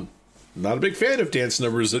 I'm not a big fan of dance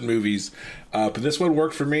numbers in movies, but this one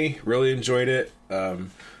worked for me. Really enjoyed it.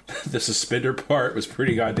 The suspender part was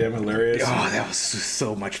pretty goddamn hilarious. Oh, that was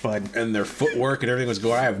so much fun. And their footwork and everything was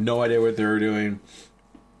going. I have no idea what they were doing.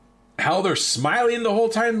 How they're smiling the whole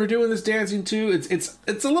time they're doing this dancing too. It's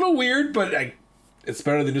a little weird, but it's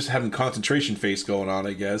better than just having concentration face going on,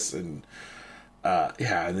 I guess. And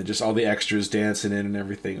yeah, and then just all the extras dancing in and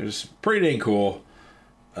everything. It was pretty dang cool.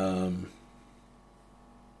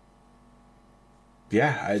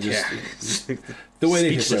 Yeah, I just the way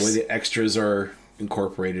they just the way the extras are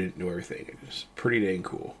incorporated into everything. It's pretty dang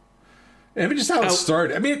cool. And I mean, just how it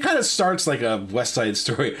started. I mean, it kind of starts like a West Side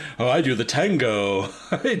Story. Oh, I do the tango.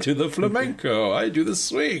 I do the flamenco. I do the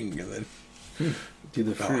swing. And then Do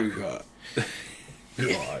the fruit. Oh,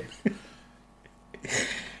 God.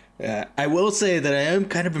 I will say that I am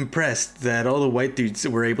kind of impressed that all the white dudes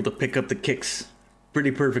were able to pick up the kicks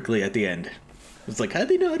pretty perfectly at the end. It's like, how'd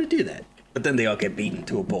they know how to do that? But then they all get beaten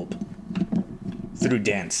to a pulp. Through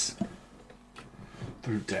dance.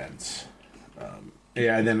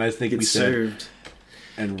 Yeah, and then I think we served. said...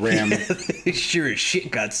 And Ram... Sure as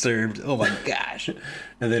shit got served. Oh my gosh.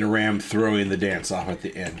 And then Ram throwing the dance off at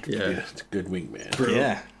the end. Yeah. It's a good wingman.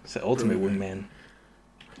 Yeah, it's the ultimate wingman.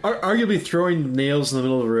 Arguably, throwing nails in the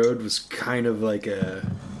middle of the road was kind of like a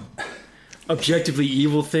objectively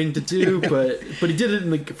evil thing to do, but he did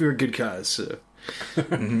it for a good cause. So.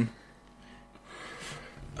 Mm-hmm.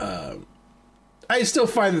 I still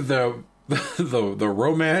find that the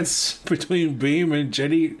romance between Beam and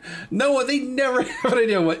Jenny, they never have an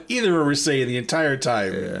idea what either of them were saying the entire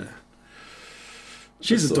time. Yeah.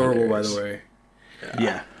 She's so adorable, hilarious. by the way.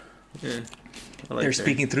 Yeah. I like They're her.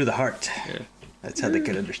 speaking through the heart. Yeah. That's how they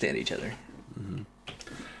could understand each other. Mm-hmm.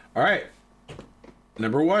 All right.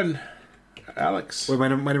 Number 1, Alex. Well, my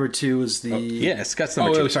number 2 was the... Yeah, Scott's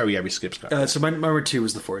number 2. Sorry, we skipped Scott. So my number 2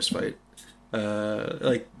 was the forest fight.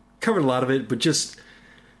 Covered a lot of it, but just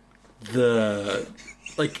the...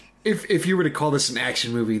 Like, if you were to call this an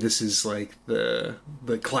action movie, this is like the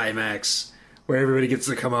climax where everybody gets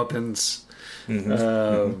to come up and...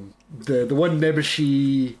 The one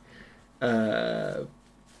Nebuchadnezzar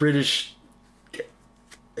British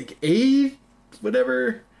like aid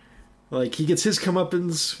whatever Like, he gets his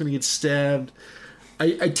comeuppance when he gets stabbed.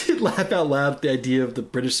 I did laugh out loud at the idea of the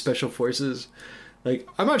British Special Forces. Like,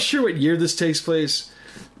 I'm not sure what year this takes place,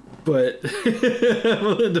 but I'm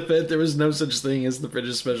willing to bet there was no such thing as the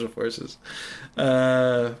British Special Forces.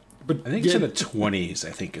 But I think it's in the 20s,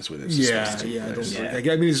 I think, is what it's supposed to I place. don't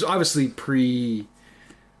know. I mean, it's obviously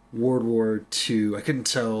pre-World War II. I couldn't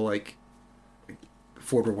tell, like,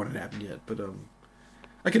 World War I hadn't happened yet, but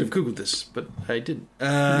I could have Googled this, but I didn't.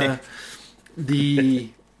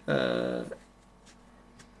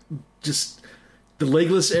 Just the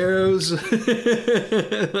legless arrows,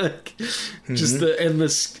 like, just the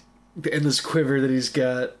endless quiver that he's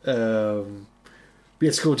got. Yeah,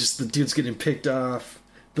 it's cool. Just the dude's getting picked off.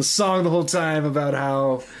 The song the whole time about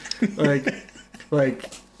how,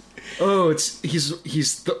 like, oh,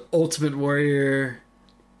 he's the ultimate warrior,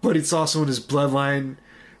 but it's also in his bloodline,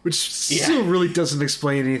 which still really doesn't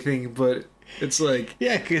explain anything, but it's like...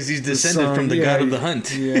 Yeah, because he's descended from the god of the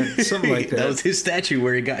hunt. Yeah, something like that. That was his statue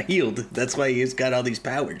where he got healed. That's why he's got all these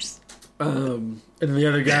powers. And the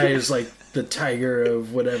other guy is like the tiger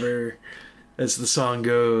of whatever, as the song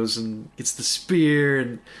goes, and gets the spear,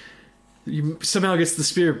 and somehow gets the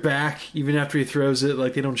spear back even after he throws it.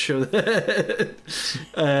 Like, they don't show that.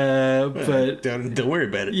 But don't worry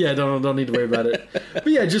about it. Yeah, don't need to worry about it. But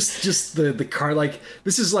yeah, just the car, like,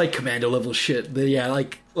 this is like commando level shit.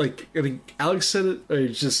 Like I think Alex said it, or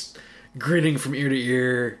just grinning from ear to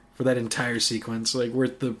ear for that entire sequence, like,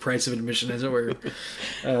 worth the price of admission, as it were.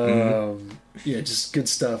 Yeah, just good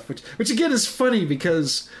stuff. Which again is funny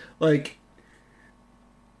because like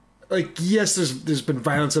yes, there's been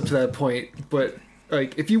violence up to that point, but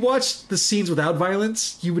like, if you watch the scenes without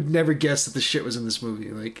violence, you would never guess that the shit was in this movie.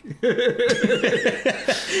 Like,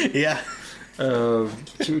 yeah.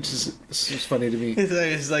 Which is funny to me.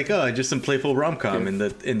 It's like, oh, just some playful rom-com in the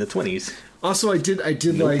 20s. Also, I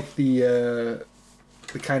did like the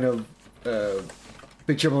kind of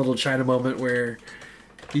Big Trouble in Little China moment where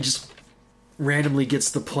he just randomly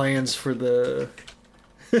gets the plans for the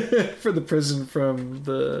for the prison from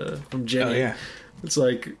Jenny. Oh yeah, it's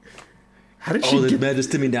like, how did she all that get... matters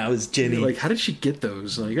to me now is Jenny. Like, how did she get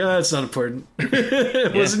those? Like, it's not important.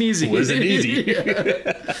 It wasn't easy. It wasn't easy.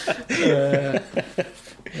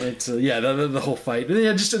 But yeah, the whole fight. And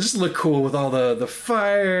yeah, just look cool with all the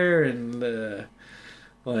fire and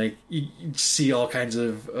like you see all kinds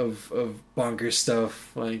of bonkers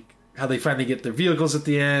stuff. Like how they finally get their vehicles at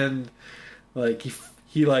the end. Like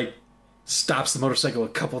he like stops the motorcycle a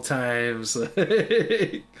couple times.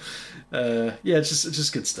 Yeah, it's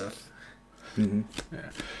just good stuff. Mm-hmm. Yeah.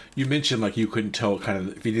 You mentioned like you couldn't tell kind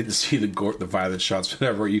of if you didn't see the violent shots,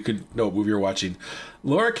 whatever, you could know what movie you're watching.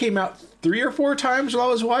 Laura came out 3 or 4 times while I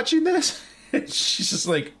was watching this. She's just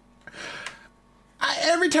like,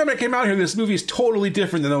 every time I came out here, this movie is totally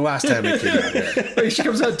different than the last time I came out here. Like, she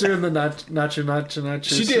comes out during the nacho.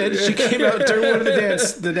 She did. She came out during one of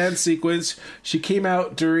the dance sequence. She came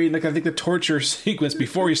out during like I think the torture sequence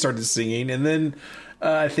before he started singing, and then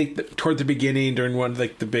I think toward the beginning during one of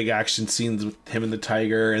like the big action scenes with him and the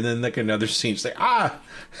tiger, and then like another scene. She's like,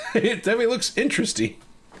 it definitely looks interesting.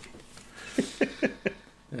 Yeah,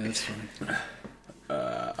 that's funny.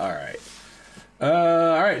 All right.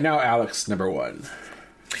 Now, Alex, number 1.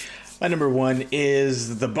 My number 1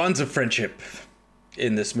 is the bonds of friendship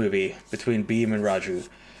in this movie between Beam and Raju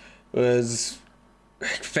was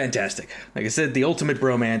fantastic. Like I said, the ultimate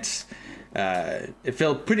bromance. It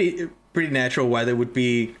felt pretty natural why they would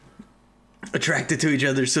be attracted to each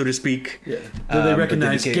other, so to speak. Yeah, they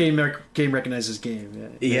recognize game recognizes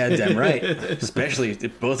game. Yeah, damn right. Especially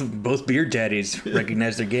both beer daddies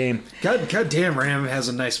recognize their game. God damn, Ram has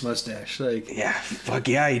a nice mustache. Like, yeah, fuck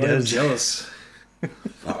yeah, he I'm does. jealous.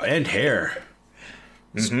 Oh, and hair.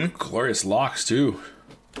 Mm-hmm. Glorious locks too.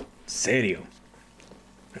 Serio.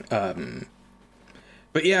 But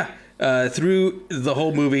yeah. Through the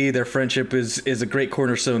whole movie, their friendship is a great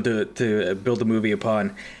cornerstone to build a movie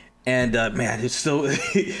upon. And man, it's so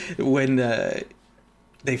when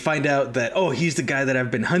they find out that, oh, he's the guy that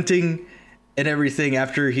I've been hunting and everything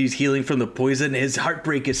after he's healing from the poison, his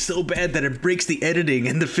heartbreak is so bad that it breaks the editing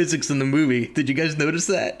and the physics in the movie. Did you guys notice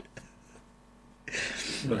that?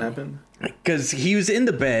 What happened? Because he was in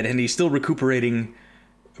the bed and he's still recuperating,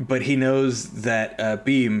 but he knows that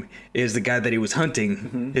Beam is the guy that he was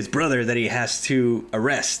hunting, his brother that he has to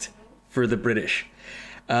arrest for the British.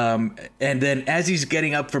 And then as he's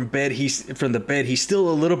getting up from the bed, he's still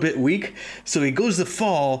a little bit weak, so he goes to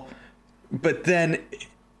fall, but then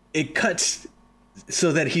it cuts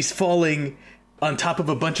so that he's falling on top of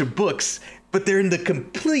a bunch of books, but they're in the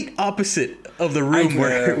complete opposite of the room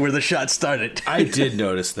where the shot started. I did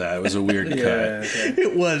notice that. It was a weird cut. Okay.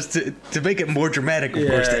 It was to make it more dramatic, of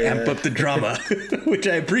course, to amp up the drama, which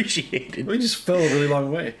I appreciated. We just fell a really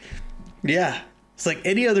long way. Yeah. It's like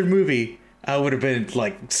any other movie, I would have been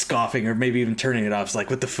like scoffing or maybe even turning it off. It's like,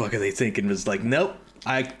 what the fuck are they thinking? It was like, nope,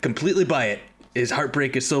 I completely buy it. His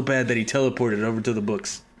heartbreak is so bad that he teleported over to the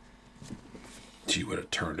books. You would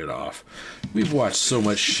have turned it off. We've watched so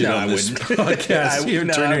much shit on this podcast. You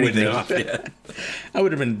haven't turned anything off yet. I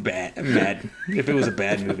would have been mad if it was a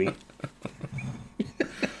bad movie.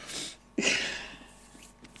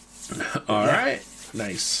 All right.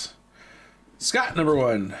 Nice. Scott, number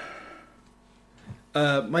one.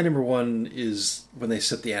 My number one is when they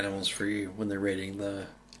set the animals free when they're raiding the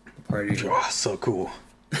party. Oh, so cool.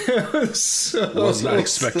 Was not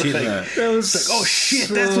expecting that. That was like, oh shit,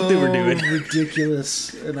 that's what they were doing.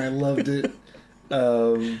 Ridiculous, and I loved it.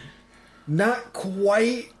 Not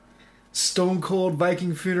quite Stone Cold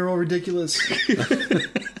Viking funeral ridiculous,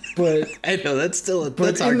 but I know that's in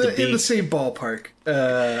the same ballpark.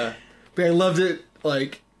 But I loved it.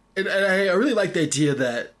 Like, and I really like the idea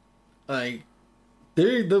that like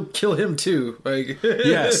they'll kill him too. Like,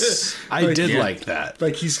 yes, I did like that.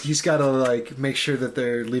 Like he's got to like make sure that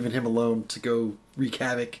they're leaving him alone to go wreak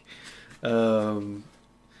havoc. And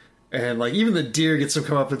like even the deer gets some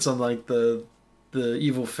comeuppance on like the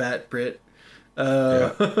evil fat Brit.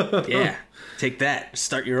 Yeah, take that.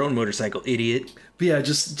 Start your own motorcycle, idiot. But yeah,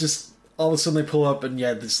 just all of a sudden they pull up and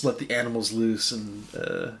just let the animals loose and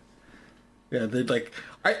they like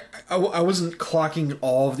I wasn't clocking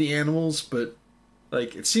all of the animals, but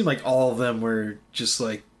like it seemed like all of them were just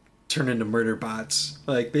like turned into murder bots.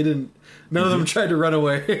 Like they didn't. None of them tried to run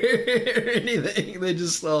away or anything. They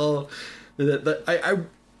just all. I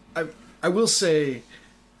will say,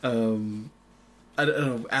 I don't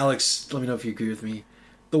know, Alex. Let me know if you agree with me.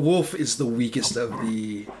 The wolf is the weakest of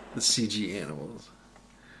the CG animals.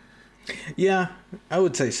 Yeah, I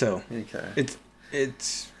would say so. Okay.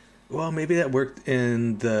 It's well, maybe that worked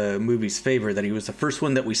in the movie's favor that he was the first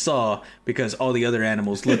one that we saw because all the other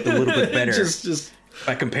animals looked a little bit better. just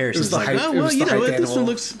by comparison. It's like, oh well, you know what? This one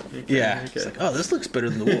looks. Okay, yeah, okay. It's like, oh, this looks better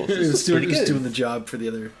than the wolf. It was doing the job for the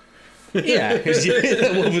other. Yeah,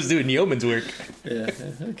 the wolf was doing yeoman's work. Yeah.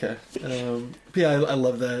 Okay. Yeah, I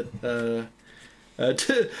love that.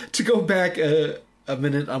 To go back a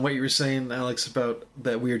minute on what you were saying, Alex, about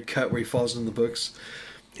that weird cut where he falls into the books.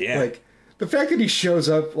 Yeah. Like the fact that he shows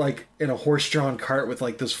up like in a horse-drawn cart with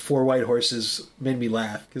like those 4 white horses made me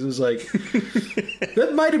laugh because it was like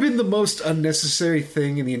that might have been the most unnecessary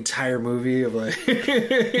thing in the entire movie. Of like,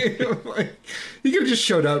 like he could have just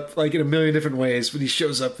showed up like in a million different ways, but he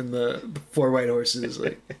shows up in the 4 white horses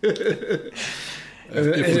like. And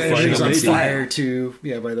everything's on fire too.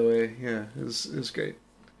 Yeah, by the way, yeah, it was great.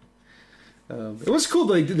 It was cool.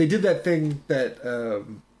 They did that thing that.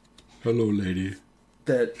 Hello, lady.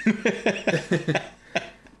 That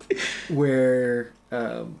where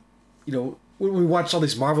when we watch all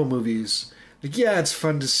these Marvel movies, like yeah, it's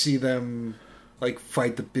fun to see them like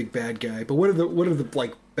fight the big bad guy. But what are the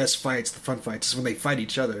like best fights? The fun fights is when they fight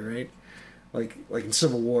each other, right? Like in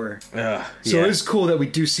Civil War. So it is cool that we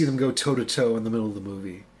do see them go toe to toe in the middle of the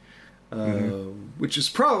movie, which is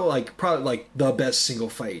probably like the best single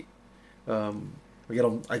fight. And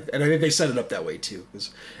I think they set it up that way too,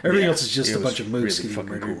 because everything else is just a bunch of mooks really getting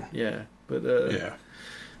murdered. cool. Yeah, but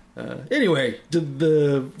anyway,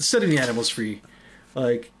 the setting the animals free,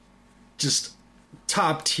 like just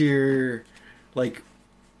top tier, like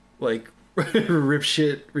rip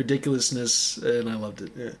shit ridiculousness, and I loved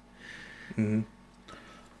it. Yeah. Mm-hmm.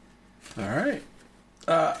 All right.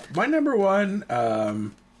 My number one,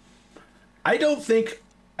 I don't think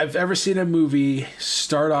I've ever seen a movie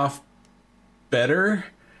start off better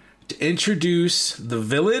to introduce the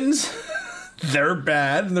villains. They're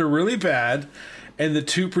bad, and they're really bad, and the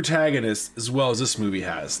 2 protagonists as well as this movie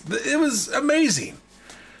has. It was amazing.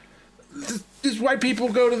 These white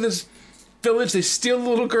people go to this village, they steal the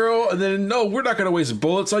little girl, and then, no, we're not going to waste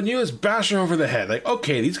bullets on you. Let's bash her over the head. Like,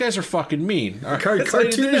 okay, these guys are fucking mean. All right,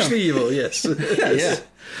 Cartoonishly evil, yes. Yes.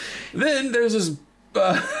 Yeah. Then there's this...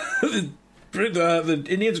 the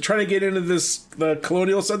Indians are trying to get into the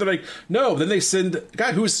colonial side. They're like, no. Then they send a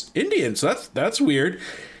guy who's Indian, so that's weird.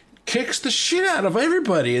 Kicks the shit out of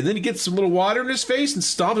everybody, and then he gets some little water in his face and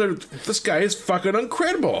stomps it. This guy is fucking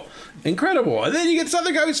incredible. And then you get this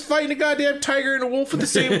other guy who's fighting a goddamn tiger and a wolf at the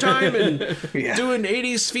same time and doing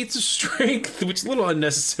 80s feats of strength, which is a little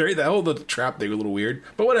unnecessary. That whole little trap thing was a little weird,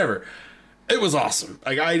 but whatever. It was awesome.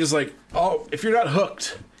 Like I just like, if you're not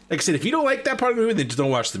hooked, like I said, if you don't like that part of the movie, then just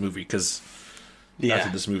don't watch the movie because. Yeah. That's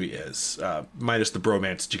what this movie is. Minus the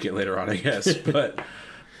bromance that you get later on, I guess. But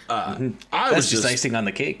I That's was just icing on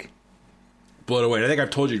the cake. blown away. And I think I've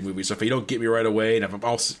told you the movie, so if you don't get me right away, and if I'm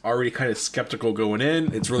also already kind of skeptical going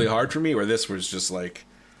in, it's really hard for me. Where this was just like,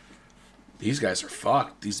 these guys are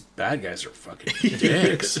fucked. These bad guys are fucking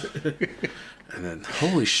dicks. And then,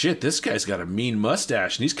 holy shit, this guy's got a mean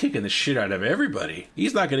mustache, and he's kicking the shit out of everybody.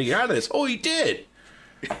 He's not going to get out of this. Oh, he did.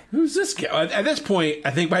 Who's this guy? At this point,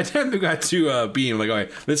 I think by the time they got to Beam, like, okay,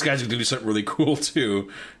 this guy's going to do something really cool, too.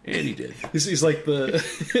 And he did. He's like the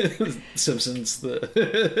Simpsons,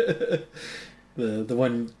 the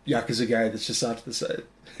one Yakuza guy that's just off to the side.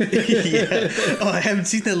 Yeah. Oh, I haven't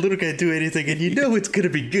seen that little guy do anything, and you know it's going to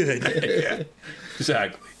be good. Yeah,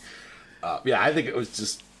 exactly. Yeah, I think it was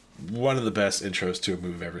just one of the best intros to a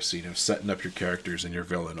movie I've ever seen, of setting up your characters and your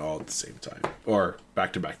villain all at the same time, or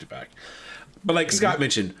back to back to back. But like Scott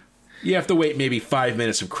mentioned, you have to wait maybe 5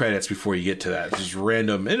 minutes of credits before you get to that. It's just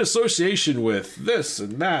random in association with this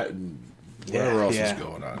and that and whatever else is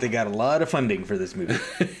going on. They got a lot of funding for this movie.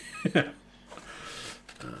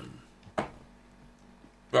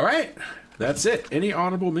 All right, that's it. Any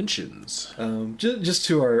honorable mentions? Just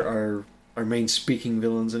to our main speaking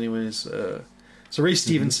villains, anyways. So Ray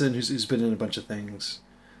Stevenson, who's been in a bunch of things,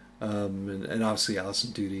 and obviously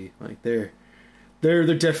Allison Doody, like they're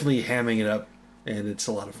definitely hamming it up, and it's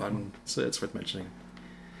a lot of fun. So it's worth mentioning.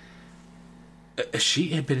 Has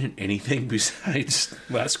she been in anything besides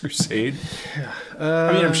Last Crusade?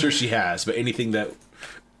 I mean, I'm sure she has, but anything that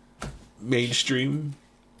mainstream?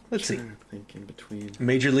 Let's see. I'm thinking between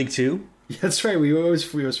Major League 2? Yeah, that's right. We always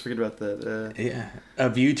forget about that. Yeah. A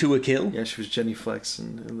View to a Kill? Yeah, she was Jenny Flex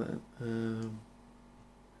in that.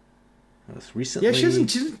 That was recently. Yeah, she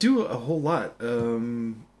didn't do a whole lot.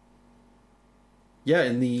 Yeah,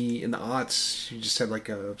 in the aughts, she just had like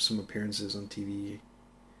some appearances on TV.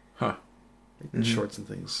 Huh. Like in shorts and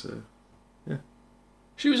things. So, yeah.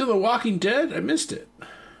 She was in The Walking Dead? I missed it.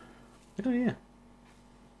 Oh, yeah.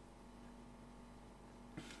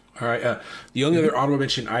 All right. The only other honorable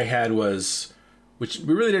mention I had was, which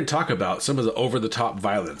we really didn't talk about, some of the over-the-top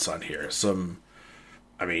violence on here.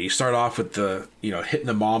 You start off with the, hitting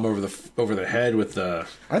the mom over the head with the.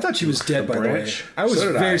 I thought she was dead, by the way. I was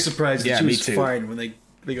very surprised that she was fine when they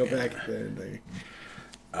go back there.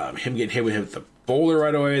 Him getting hit with the boulder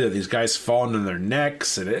right away, that these guys falling on their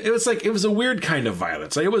necks, and it was a weird kind of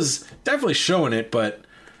violence. Like, it was definitely showing it, but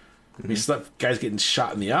guys getting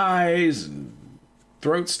shot in the eyes and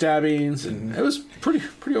throat stabbings, and it was pretty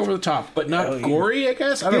over the top, but not gory, I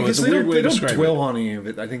guess. I don't know. It's a weird way to describe it. They don't dwell on any of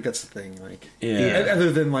it. I think that's the thing. Like,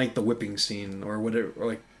 other than like the whipping scene or whatever, or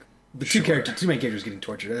like the two main characters getting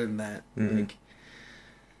tortured. Other than that, like,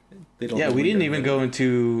 they don't. Yeah, we didn't even go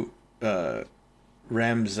into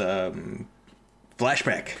Ram's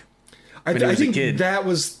flashback. I think that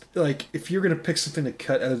was like, if you're gonna pick something to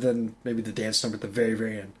cut, other than maybe the dance number at the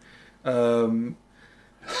very end.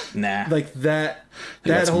 Nah, like that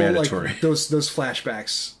whole mandatory. Like those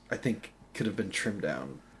flashbacks, I think could have been trimmed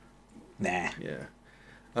down. Nah, yeah.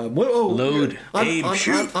 Load, aim,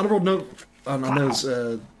 shoot. Honorable note on those.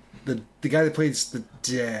 The guy that plays the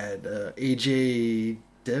dad, AJ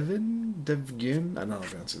Devgin. I don't know how to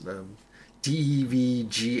pronounce it.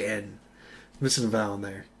 Devgn. Missing a vowel in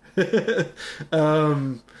there.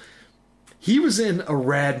 He was in a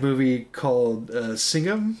rad movie called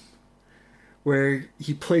Singham, where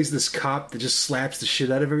he plays this cop that just slaps the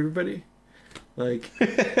shit out of everybody. Like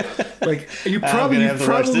you've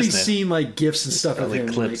probably seen like GIFs and stuff of him.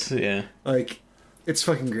 Clips, yeah. Like, it's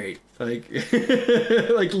fucking great. Like,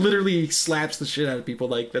 like literally slaps the shit out of people.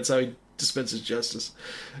 Like, that's how he dispenses justice.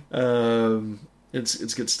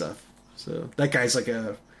 It's good stuff. So that guy's like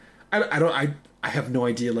I have no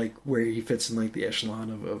idea like where he fits in like the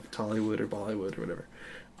echelon of Tollywood or Bollywood or whatever.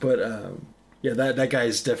 But yeah, that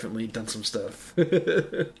guy's definitely done some stuff.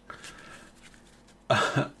 I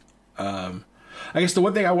guess the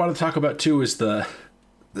one thing I want to talk about too is for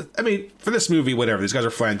this movie, whatever, these guys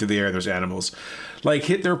are flying through the air, there's animals. Like,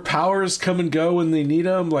 their powers come and go when they need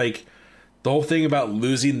them. Like, the whole thing about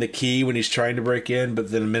losing the key when he's trying to break in,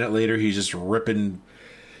 but then a minute later he's just ripping,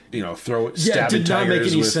 stabbing tigers. Yeah, it did not make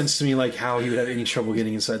any sense to me, like, how he would have any trouble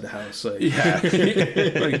getting inside the house. Like. Yeah.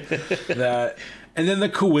 Like, that. And then the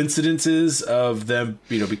coincidences of them,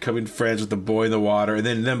 becoming friends with the boy in the water, and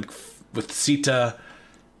then them with Sita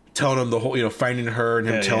telling him the whole, finding her and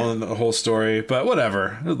him telling him the whole story. But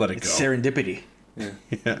whatever, let it go. Serendipity. Yeah.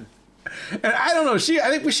 Yeah. And I don't know. I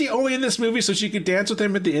think was she only in this movie so she could dance with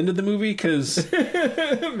him at the end of the movie? Because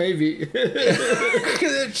maybe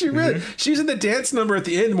she's in the dance number at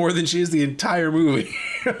the end more than she is the entire movie.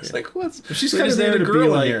 I was like, what's she's kind of there to girl be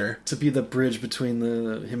like here to be the bridge between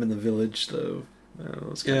him and the village, though. I don't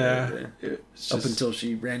know, it's kind of up until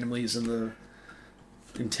she randomly is in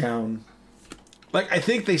town. Like, I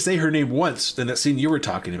think they say her name once in that scene you were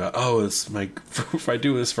talking about. Oh, it's like, if I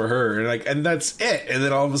do this for her. And that's it. And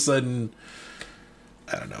then all of a sudden,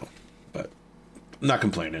 I don't know. But I'm not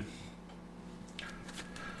complaining.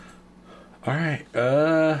 All right.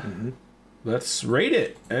 Let's rate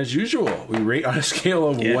it, as usual. We rate on a scale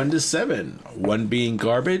of 1 to 7. 1 being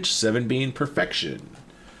garbage, 7 being perfection.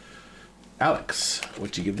 Alex,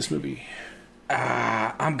 what'd you give this movie?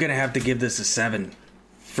 I'm going to have to give this a 7.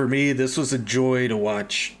 For me, this was a joy to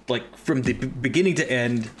watch, like, from the beginning to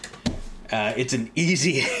end. It's an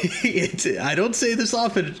easy... I don't say this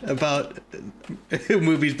often about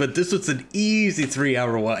movies, but this was an easy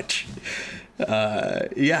 3-hour watch.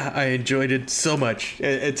 I enjoyed it so much.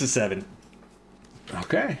 It's a 7.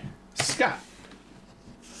 Okay. Scott.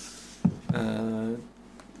 Did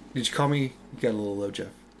you call me? You got a little low, Jeff.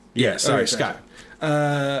 Yeah, sorry, Scott.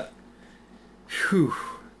 Whew.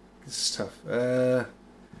 This is tough.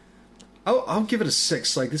 I'll give it a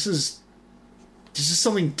 6. Like, this is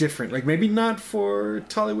something different. Like, maybe not for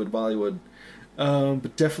Tollywood, Bollywood,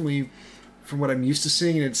 but definitely from what I'm used to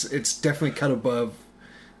seeing, it's definitely cut above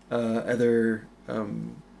other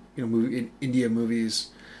India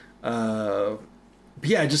movies. But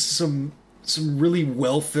yeah, just some really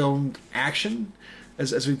well filmed action,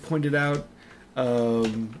 as we pointed out. A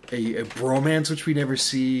bromance which we never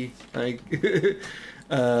see, like.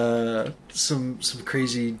 Some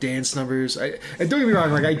crazy dance numbers. And don't get me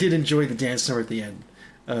wrong, like, I did enjoy the dance number at the end.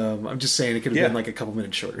 I'm just saying it could have been like a couple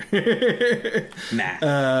minutes shorter.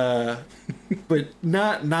 But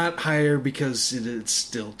not higher because it's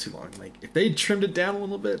still too long. Like, if they trimmed it down a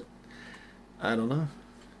little bit, I don't know.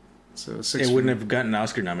 So 6. It wouldn't have gotten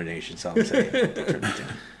Oscar nominations, I'll say.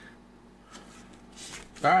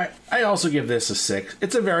 All right, I also give this a 6.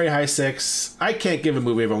 It's a very high 6. I can't give a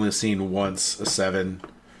movie I've only seen once a 7.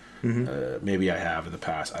 Maybe I have in the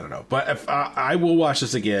past. I don't know. But if I will watch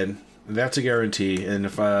this again, that's a guarantee. And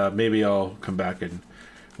if maybe I'll come back and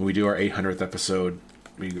when we do our 800th episode,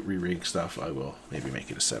 we re-rank stuff, I will maybe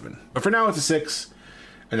make it a 7. But for now, it's a 6.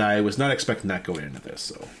 And I was not expecting that going into this.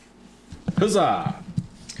 So, huzzah!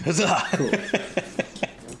 Huzzah! Cool.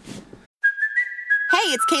 Hey,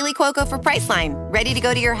 it's Kaylee Cuoco for Priceline. Ready to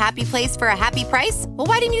go to your happy place for a happy price? Well,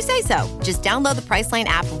 why didn't you say so? Just download the Priceline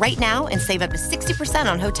app right now and save up to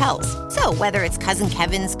 60% on hotels. So whether it's Cousin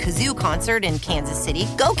Kevin's Kazoo Concert in Kansas City,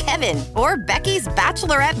 go Kevin, or Becky's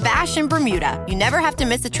Bachelorette Bash in Bermuda, you never have to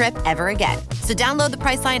miss a trip ever again. So download the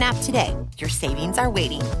Priceline app today. Your savings are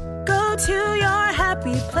waiting. Go to your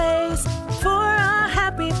happy place for a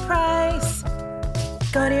happy price.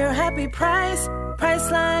 Go to your happy price,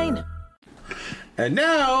 Priceline. And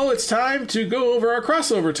now it's time to go over our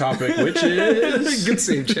crossover topic, which is... Good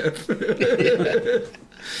save, Jeff.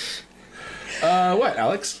 What,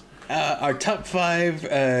 Alex? Our top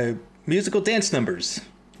 5 musical dance numbers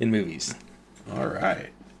in movies. All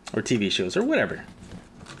right. Or TV shows, or whatever.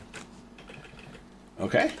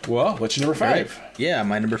 Okay, well, what's your number 5? Right. Yeah,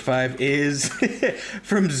 my number 5 is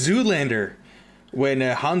from Zoolander, when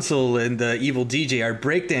Hansel and the evil DJ are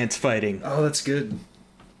breakdance fighting. Oh, that's good.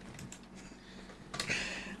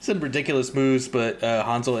 Some ridiculous moves, but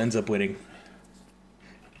Hansel ends up winning.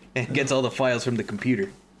 And gets all the files from the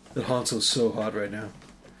computer. That Hansel's so hot right now.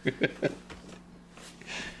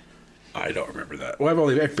 I don't remember that. Well,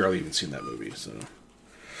 I've barely even seen that movie, so...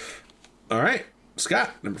 All right, Scott,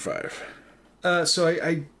 number 5. So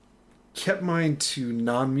I kept mine to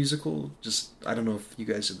non-musical. Just, I don't know if you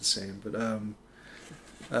guys are the same, but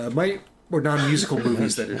or non-musical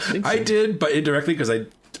movies, that is. I did, but indirectly, because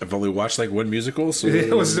I've only watched like one musical, so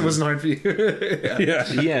it wasn't hard for you.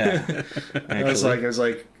 Yeah. I was like,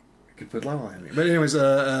 I could put La La Land in there. But anyways,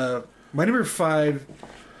 my number 5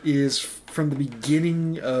 is from the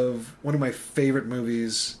beginning of one of my favorite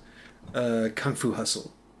movies, Kung Fu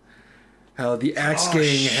Hustle. How the Axe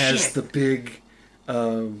Gang has the big,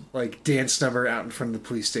 like, dance number out in front of the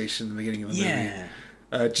police station in the beginning of the movie.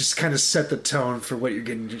 Just kind of set the tone for what you're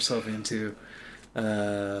getting yourself into.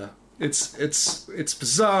 It's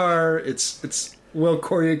bizarre. It's well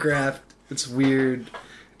choreographed. It's weird.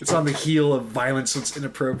 It's on the heel of violence, so it's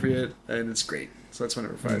inappropriate, and it's great. So that's my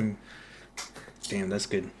number 5. Damn, that's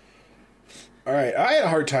good. All right, I had a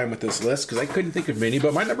hard time with this list because I couldn't think of many,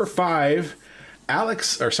 but my number 5,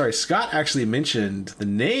 Scott actually mentioned the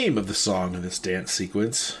name of the song in this dance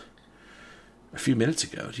sequence. a few minutes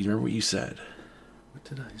ago. Do you remember what you said? What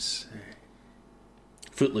did I say?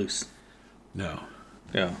 Footloose. No.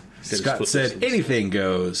 No. Scott said anything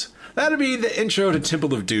goes. That'd be the intro to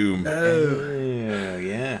Temple of Doom. Oh,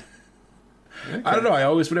 yeah. Okay. I don't know. I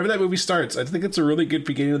always, whenever that movie starts, I think it's a really good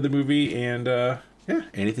beginning of the movie, and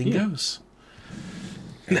anything goes.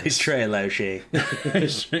 Nice try, Lausche.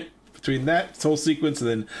 Between that whole sequence, and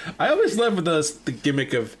then I always love the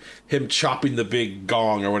gimmick of him chopping the big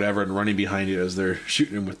gong or whatever and running behind it as they're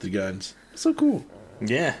shooting him with the guns. So cool.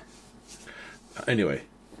 Yeah. Anyway,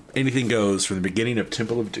 anything goes from the beginning of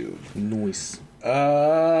Temple of Doom. Nice.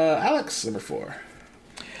 Alex, number 4.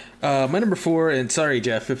 My number 4, and sorry,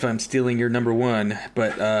 Jeff, if I'm stealing your number 1,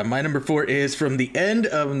 but my number 4 is from the end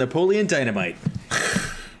of Napoleon Dynamite.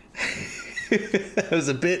 That was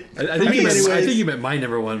a bit. I think you meant my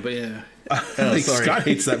number 1, but yeah. I think Scott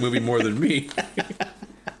hates that movie more than me.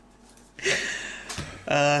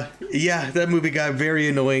 Yeah, that movie got very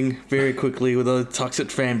annoying very quickly with a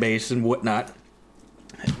toxic fan base and whatnot.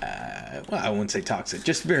 Well, I won't say toxic,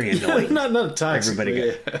 just very annoying. not toxic.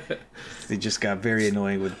 Everybody they just got very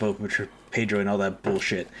annoying with both Pedro and all that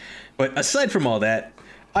bullshit. But aside from all that,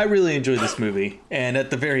 I really enjoyed this movie. And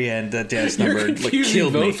at the very end, that dance number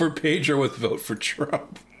killed me. Vote for Pedro with vote for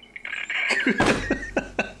Trump.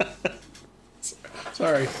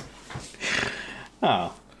 Sorry.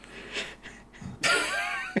 Oh.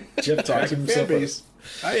 Jeff talking himself up.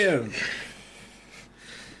 I am.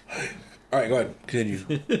 All right, go ahead. Continue.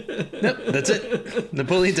 Nope, that's it.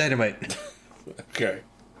 Napoleon Dynamite. Okay.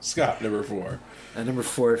 Scott, number 4. Number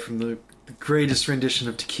 4 from the greatest rendition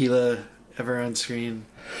of Tequila ever on screen.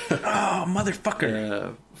 Oh,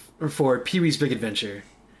 motherfucker. Number 4, Pee-wee's Big Adventure.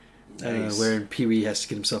 Nice. Wherein Pee-wee has to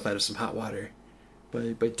get himself out of some hot water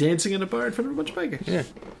by dancing in a bar in front of a bunch of bikers. Yeah.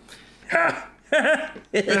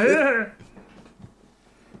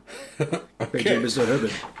 Okay. Mr.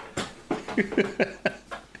 Herbert.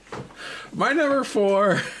 My number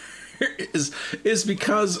 4 is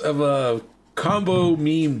because of a combo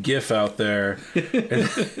meme gif out there. And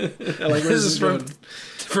I like this is from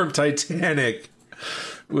Titanic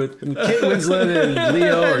with Kate Winslet and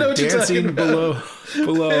Leo are dancing below.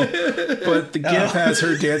 But the gif has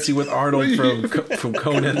her dancing with Arnold from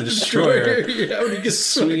Conan the Destroyer.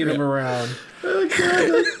 Swinging him around. Oh god,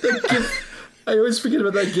 that gif. I always forget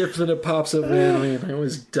about that GIF, then it pops up randomly, and I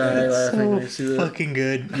always die laughing when I see that. Fucking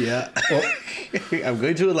good. Yeah. Well, I'm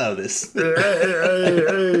going to allow this. But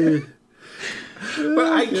I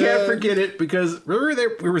can't forget it because remember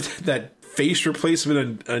that face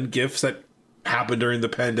replacement on GIFs that happened during the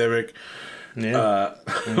pandemic? Yeah.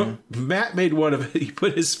 Matt made one of it. He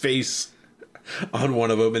put his face on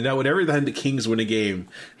one of them, and now whenever the Kings win a game,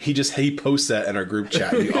 he posts that in our group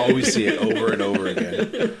chat. You always see it over and over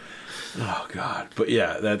again. Oh God! But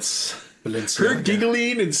yeah, that's her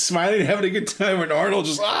giggling and smiling, and having a good time, and Arnold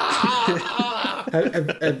just. Have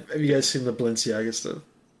you guys seen the Balenciaga stuff?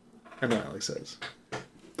 I know Alex says.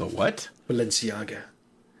 The what? Balenciaga.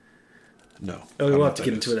 No. Oh, we'll have to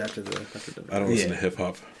get into it after the. I don't listen to hip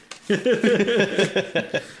hop.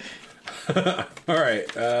 All right,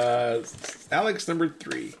 Alex, number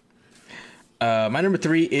 3. My number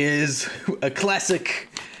 3 is a classic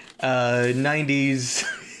 90s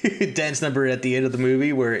dance number at the end of the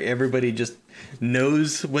movie where everybody just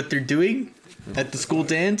knows what they're doing at the school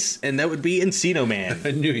dance, and that would be Encino Man. I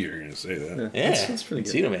knew you were going to say that. Yeah, that's pretty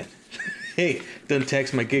good. Encino Man. Hey, don't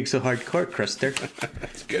tax my gig so hardcore, Cruster.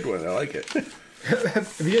 That's a good one. I like it.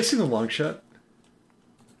 Have you guys seen The Long Shot?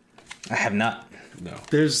 I have not. No.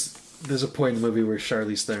 There's a point in the movie where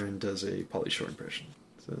Charlize Theron does a Pauly Shore impression.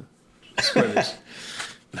 So, spoilers.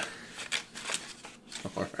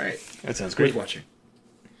 All right. That sounds great. Worth watching.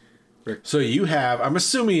 So you have, I'm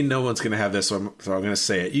assuming no one's going to have this, so I'm going to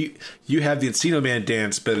say it. You have the Encino Man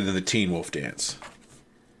dance better than the Teen Wolf dance.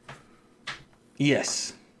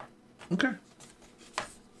 Yes. Okay.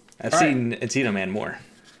 I've seen Encino Man more.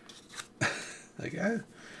 Like, I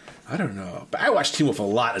don't know. But I watched Teen Wolf a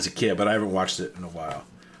lot as a kid, but I haven't watched it in a while.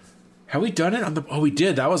 Have we done it on the... Oh, we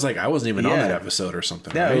did. That was like, I wasn't even on that episode or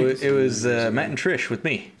something. No, right? it was Matt and Trish with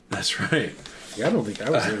me. That's right. Yeah, I don't think I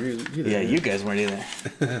was there either. Yeah, you guys weren't either.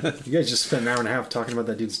 You guys just spent an hour and a half talking about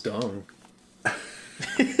that dude's dong.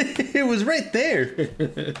 It was right there.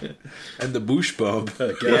 And the boosh bump.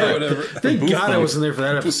 Yeah, whatever. Thank God I wasn't there for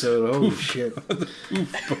that episode. Holy shit.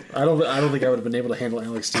 I don't think I would have been able to handle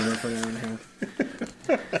Alex doing that for an hour and a half.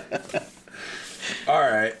 All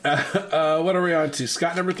right. What are we on to?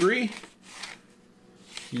 Scott number 3?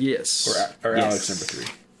 Yes. Or Yes. Alex number 3?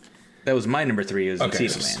 That was my number 3. It was Okay.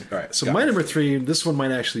 Encino Man. All right. So Scott. my number 3, this one might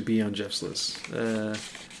actually be on Jeff's list. That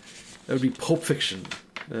would be Pulp Fiction.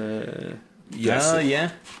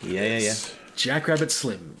 Yes. Yeah. Jackrabbit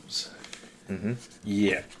Slims.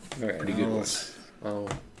 Yeah. All right, Pretty good one. I'll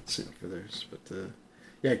sit for theirs, but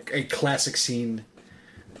yeah, a classic scene.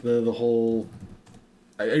 The whole,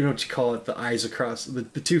 I don't know what you call it. The eyes across the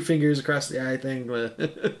two fingers across the eye thing.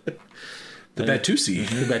 The Batusi.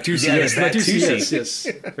 The Batusi. Yeah, Yes, the the Batusi. Batusi. Yes.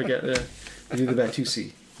 Forget. We do the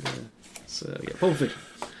Batusi. So yeah, Pulp Fiction.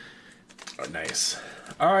 Oh, nice.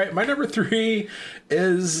 All right, my number 3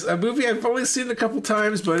 is a movie I've only seen a couple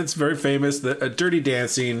times, but it's very famous. Dirty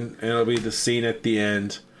Dancing, and it'll be the scene at the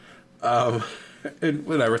end. And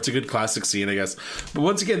whatever, it's a good classic scene, I guess. But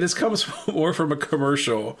once again, this comes more from a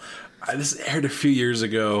commercial. This aired a few years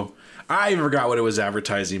ago. I forgot what it was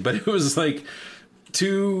advertising, but it was like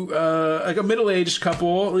like a middle-aged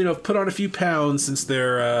couple, put on a few pounds since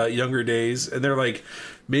their younger days, and they're like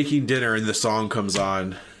making dinner, and the song comes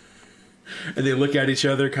on. And they look at each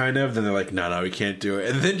other kind of, then they're like, no, we can't do it.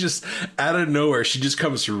 And then just out of nowhere, she just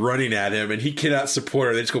comes running at him, and he cannot support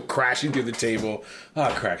her. They just go crashing through the table. Oh,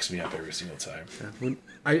 it cracks me up every single time. When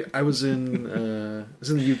I was in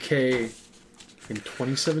the UK in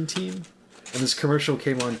 2017, and this commercial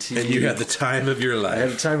came on TV. And you had the time of your life. I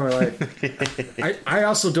had the time of my life. I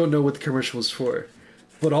also don't know what the commercial was for,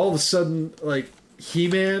 but all of a sudden, like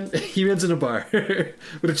He-Man's in a bar,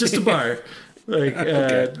 but it's just a bar.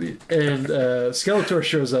 And Skeletor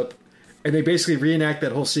shows up, and they basically reenact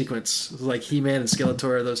that whole sequence. Like He-Man and Skeletor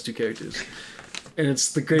are those two characters, and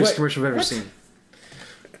it's the greatest commercial I've ever seen.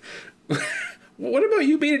 What about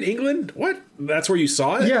you being in England? What? That's where you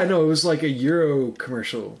saw it? Yeah, no, it was like a Euro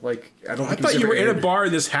commercial. Like I thought you were in a bar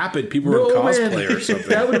and this happened. People were in cosplay or something.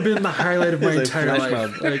 That would have been the highlight of my entire flash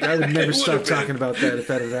life. mob. Like I would never stop talking about that if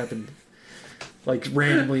that had happened. Like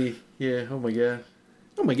randomly, yeah. Oh my god.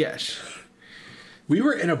 Oh my gosh. We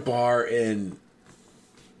were in a bar in,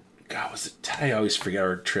 God, was it? I always forget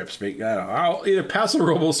our trips. I don't know. Either Paso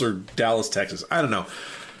Robles or Dallas, Texas. I don't know.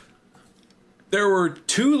 There were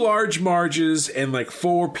 2 large Marges and like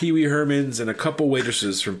 4 Pee Wee Hermans and a couple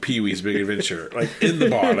waitresses from Pee Wee's Big Adventure, like in the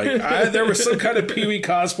bar. Like there was some kind of Pee Wee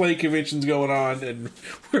cosplay conventions going on, and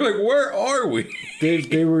we're like, where are we?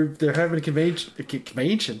 They're having a convention in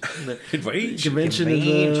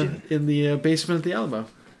the basement of the Alamo.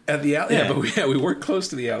 At the Alamo, yeah, but we weren't close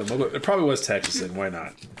to the Alamo. But it probably was Texas, then why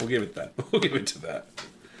not? We'll give it that. We'll give it to that.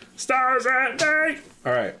 Stars at night.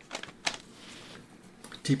 All right.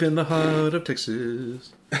 Deep in the heart of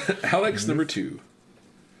Texas. Alex, number 2.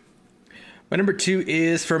 My number 2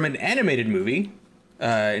 is from an animated movie,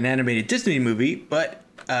 an animated Disney movie, but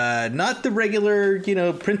not the regular,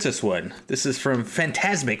 princess one. This is from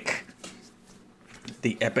Fantasmic,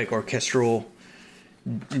 the epic orchestral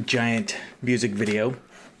giant music video,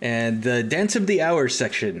 and the Dance of the Hour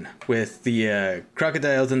section with the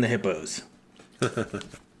crocodiles and the hippos.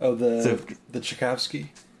 Oh, the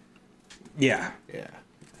Tchaikovsky? Yeah. Yeah.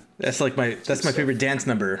 That's my favorite dance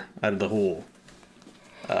number out of the whole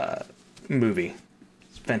movie.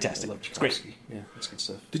 It's fantastic. I love It's great. Tchaikovsky. Yeah, that's good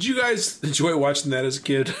stuff. Did you guys enjoy watching that as a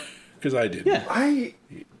kid? Because I did. Yeah. I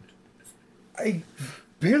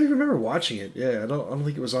barely remember watching it. Yeah, I don't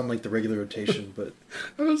think it was on like the regular rotation, but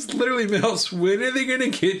I was literally, Mouse, when are they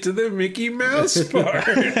going to get to the Mickey Mouse part?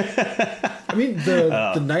 I mean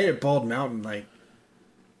the night at Bald Mountain, like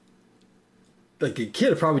a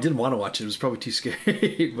kid, I probably didn't want to watch it. It was probably too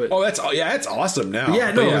scary. But that's awesome now. but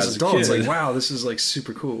yeah, no, as as an adult, it's like, wow, this is like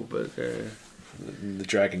super cool. But the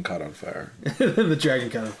dragon caught on fire. the dragon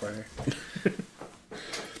caught on fire.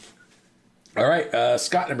 All right,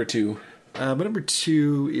 Scott, number 2. My number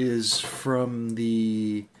 2 is from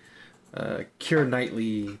the Keira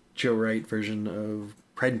Knightley, Joe Wright version of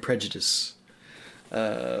Pride and Prejudice.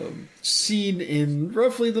 Scene in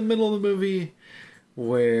roughly the middle of the movie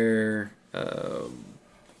where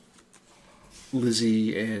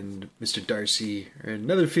Lizzie and Mr. Darcy are in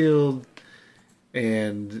Netherfield,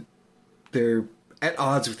 and they're at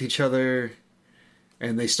odds with each other,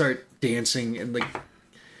 and they start dancing, and the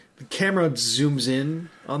camera zooms in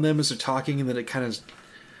on them as they're talking, and then it kind of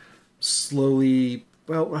slowly,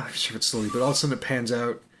 well, I'm not sure if it's slowly, but all of a sudden it pans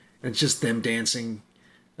out, and it's just them dancing.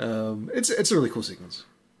 It's a really cool sequence.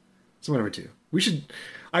 It's my number 2. We should.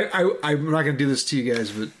 I'm not going to do this to you guys,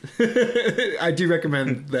 but I do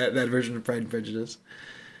recommend that version of Pride and Prejudice.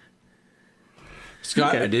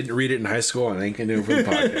 Scott, I didn't read it in high school, and I ain't going to do it for the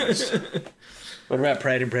podcast. What about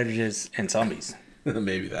Pride and Prejudice and Zombies?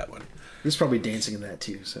 Maybe that one. There's probably dancing in that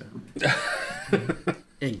too, so.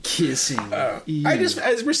 And kissing. I just,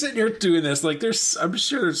 as we're sitting here doing this, like, I'm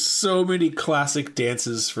sure there's so many classic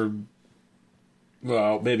dances from.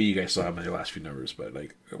 Well, maybe you guys saw them in your last few numbers, but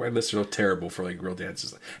like my lists are terrible for like real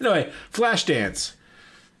dances. Anyway, Flash dance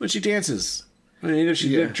when she dances. I mean, either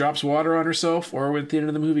she drops water on herself, or at the end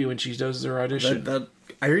of the movie when she does her audition.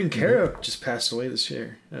 Irene Cara just passed away this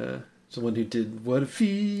year. Someone who did "What a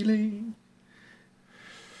Feeling."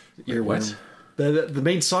 What? The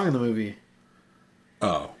main song in the movie.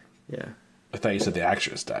 Oh, yeah. I thought you said the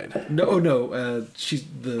actress died. No. She's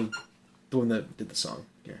the one that did the song.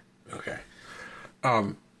 Yeah. Okay.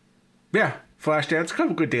 Yeah, Flashdance. A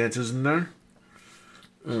couple good dances in there.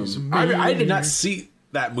 I did not see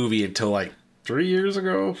that movie until like 4 years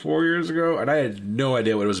ago, and I had no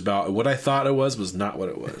idea what it was about. What I thought it was not what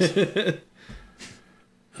it was.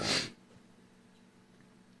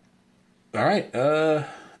 All right,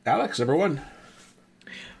 Alex, number one.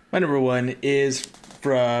 My number one is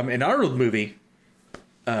from an Arnold movie.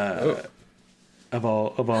 Of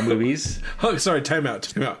all movies. Oh, sorry. Time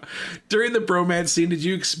out. During the bromance scene, did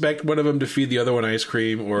you expect one of them to feed the other one ice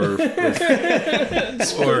cream, or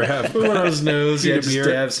have one of his nose? feed Yeah, a just deer?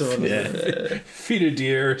 stab someone. Feed a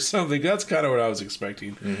deer or something? That's kind of what I was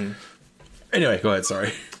expecting. Mm-hmm. Anyway, go ahead.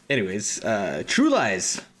 Sorry. Anyways, True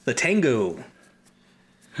Lies, the tango.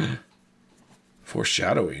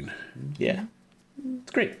 Foreshadowing. Yeah,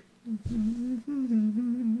 it's great.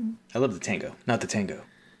 I love the tango, not the tango.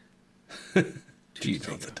 Do you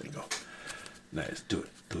know the tango? Nice. Do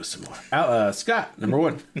it some more. Scott, number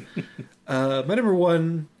one. My number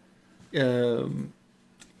one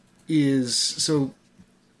is so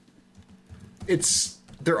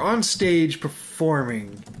they're on stage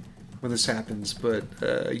performing when this happens, but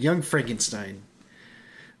young Frankenstein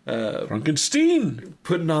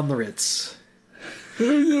putting on the Ritz.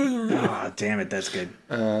 Oh, damn it, that's good.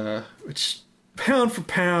 Which pound for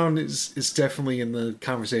pound is definitely in the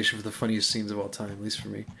conversation for the funniest scenes of all time, at least for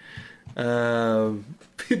me.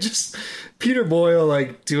 Just Peter Boyle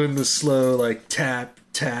like doing the slow like tap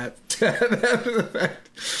tap tap after the fact.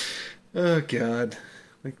 Oh god,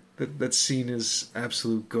 like that scene is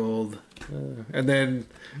absolute gold. And then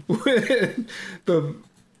when the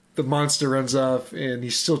monster runs off and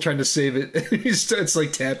he's still trying to save it, and he starts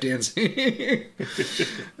like tap dancing.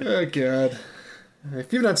 Oh god.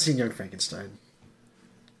 If you've not seen Young Frankenstein,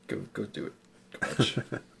 go do it. Go watch.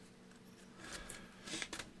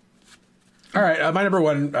 All right, my number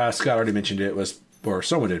one, Scott already mentioned it, was, or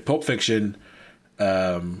someone did, Pulp Fiction,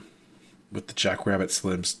 with the Jackrabbit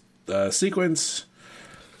Slims sequence.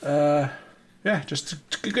 Yeah, just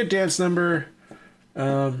a good dance number.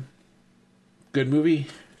 Good movie.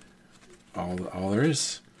 All there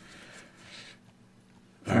is.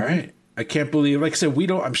 All right. I can't believe, like I said,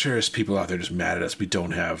 I'm sure there's people out there just mad at us. We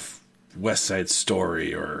don't have West Side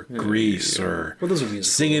Story or Grease or those are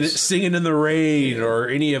musicals. Singing in the Rain or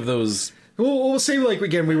any of those. We'll say, like,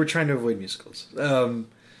 again, we were trying to avoid musicals.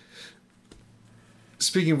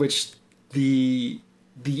 Speaking of which, the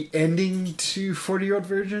ending to 40-Year-Old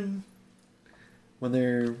Virgin, when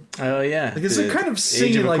they're... Oh, yeah. Like, they're kind of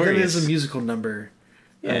singing like it is a musical number,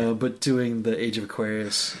 but doing the Age of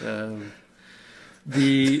Aquarius.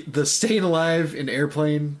 The Staying Alive in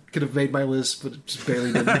Airplane could have made my list, but it just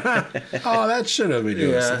barely didn't. Oh, that should have been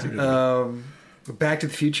yours. Yeah. Back to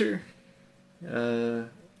the Future.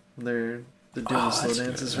 They're doing the slow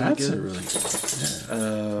dances really that's good. A really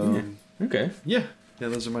good. Yeah. Okay. Yeah,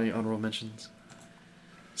 those are my honorable mentions.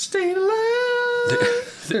 Staying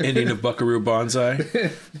Alive. The ending of Buckaroo Banzai.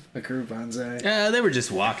 Buckaroo Banzai. They were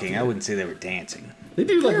just walking. I wouldn't say they were dancing. They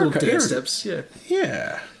do like little dance steps. Yeah.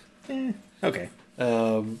 Yeah. Okay.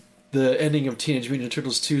 The ending of Teenage Mutant Ninja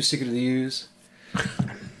Turtles 2: Secret of the Ooze.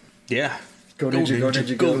 Yeah. Go Ninja, go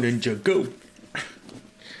Ninja, go Ninja, go.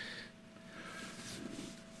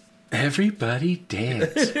 Everybody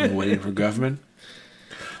dance. I'm waiting for Guffman.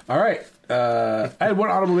 All right. I had one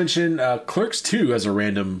honorable mention. Clerks 2 as a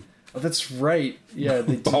random... Oh, that's right. Yeah.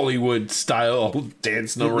 Bollywood style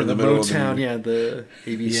dance number in the middle Motown, of the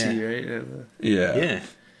the ABC, right? Yeah.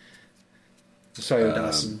 Sorry,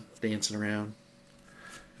 Dawson dancing around.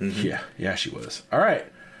 Mm-hmm. Yeah, she was. All right.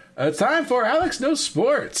 It's time for Alex Knows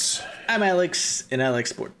Sports. I'm Alex, and I like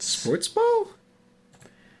sports. Sports ball?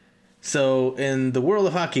 So, in the world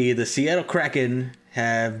of hockey, the Seattle Kraken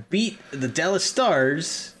have beat the Dallas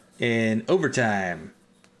Stars in overtime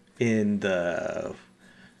in the...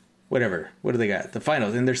 whatever. What do they got? The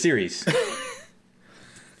finals in their series.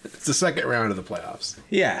 It's the second round of the playoffs.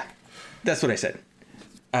 Yeah, that's what I said.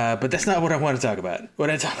 But that's not what I want to talk about. What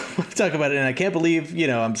I want to talk about, and I can't believe,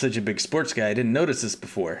 I'm such a big sports guy. I didn't notice this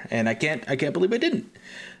before, and I can't believe I didn't.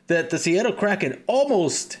 That the Seattle Kraken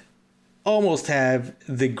almost have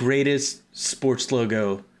the greatest sports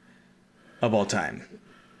logo of all time.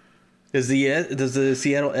 Does the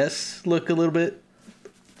Seattle S look a little bit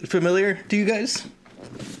familiar to you guys?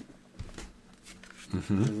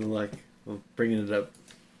 Mm-hmm. Like Well, bringing it up.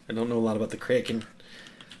 I don't know a lot about the Kraken.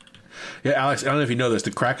 Yeah, Alex, I don't know if you know this.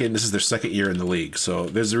 The Kraken, this is their second year in the league, so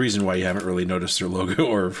there's a reason why you haven't really noticed their logo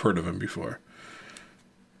or heard of them before.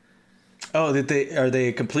 Oh, are they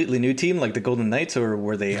a completely new team like the Golden Knights, or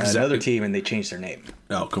were they another team and they changed their name?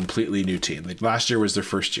 No, completely new team. Like last year was their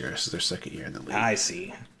first year. This is their second year in the league. I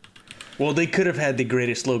see. Well, they could have had the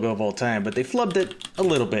greatest logo of all time, but they flubbed it a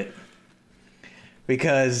little bit.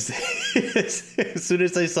 Because as soon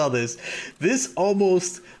as I saw this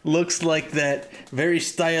almost looks like that very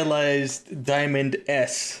stylized diamond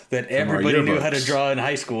S that everybody knew how to draw in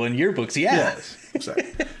high school in yearbooks. Yeah. Yes,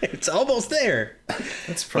 exactly. It's almost there.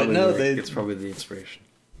 That's probably it's probably the inspiration.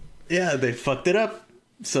 Yeah, they fucked it up,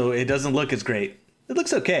 so it doesn't look as great. It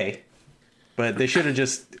looks okay, but they should have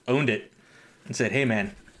just owned it and said, "Hey,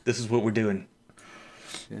 man, this is what we're doing."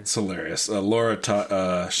 It's hilarious. Laura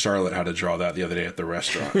taught Charlotte how to draw that the other day at the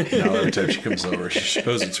restaurant. Now every time she comes over, she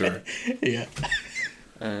shows it to her. Yeah.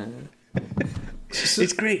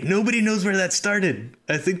 It's great. Nobody knows where that started.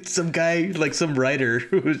 I think some guy, like some writer,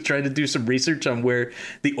 who was trying to do some research on where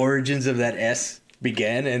the origins of that S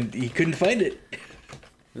began, and he couldn't find it.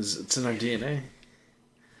 It's in our DNA.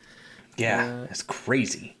 Yeah, it's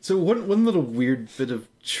crazy. So one little weird bit of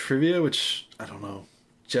trivia, which I don't know,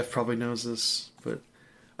 Jeff probably knows this, but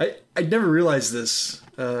I never realized this.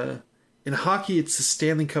 In hockey, it's the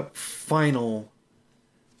Stanley Cup final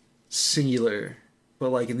singular, but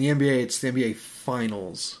like in the NBA, it's the NBA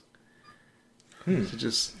Finals. So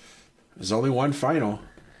just there's only one final.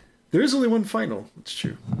 There is only one final. That's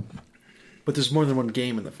true, but there's more than one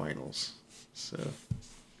game in the finals. So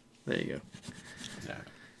there you go. Yeah.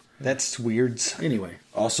 That's weird. Anyway,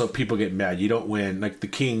 also people get mad. You don't win. Like the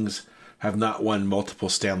Kings have not won multiple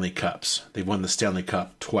Stanley Cups. They've won the Stanley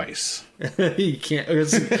Cup twice. You can't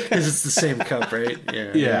because it's the same cup, right?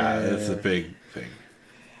 Yeah, that's a big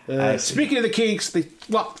thing. Speaking of the Kings, they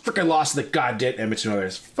freaking lost to the goddamn Edmonton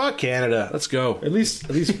Oilers. Fuck Canada. Let's go. At least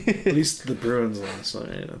the Bruins lost. So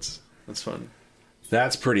yeah, that's fun.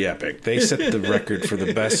 That's pretty epic. They set the record for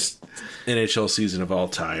the best NHL season of all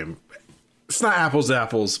time. It's not apples to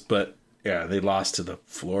apples, but yeah, they lost to the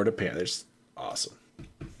Florida Panthers. Awesome.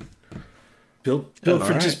 Built for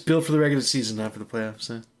the regular season, not for the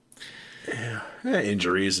playoffs. Yeah,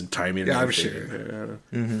 injuries and timing. Yeah, and I'm sure.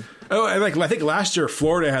 Mm-hmm. Oh, and I think last year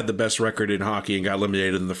Florida had the best record in hockey and got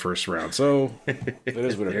eliminated in the first round. So it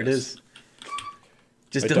is what it is.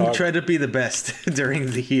 Just don't try to be the best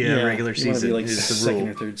during the regular season. Be like second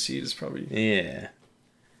or third seed is probably. Yeah.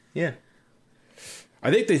 I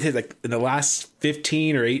think they did like in the last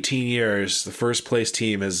 15 or 18 years, the first place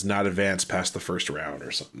team has not advanced past the first round or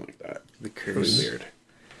something like that. The curse. Really weird.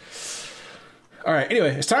 All right.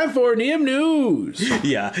 Anyway, it's time for Neum News.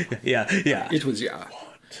 Yeah. It was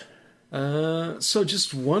so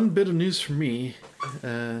just one bit of news from me.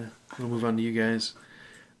 We'll move on to you guys.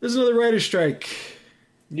 There's another writer's strike.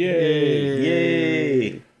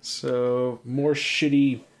 Yay! So more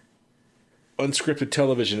shitty, unscripted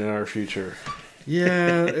television in our future.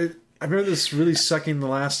 Yeah, I remember this really sucking the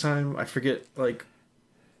last time. I forget like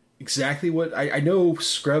exactly what I know.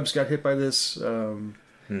 Scrubs got hit by this. I'm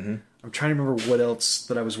trying to remember what else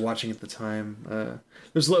that I was watching at the time.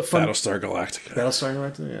 There's a lot of fun. Battlestar Galactica.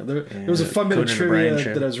 Yeah. There was a fun bit of trivia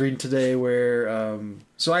that I was reading today where.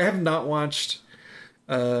 So I have not watched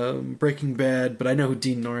Breaking Bad, but I know who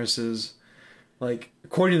Dean Norris is. Like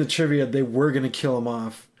according to the trivia, they were going to kill him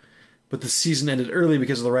off, but the season ended early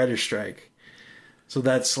because of the writer's strike. So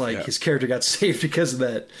that's like his character got saved because of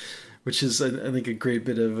that, which is I think a great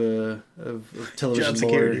bit of television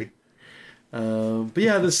lore. But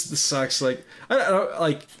yeah, this sucks. Like I don't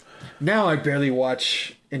like now. I barely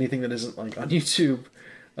watch anything that isn't like on YouTube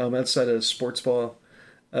outside of sports ball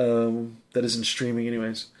that isn't streaming,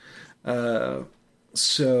 anyways.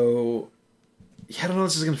 So yeah, I don't know how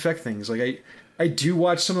this is gonna affect things. Like I do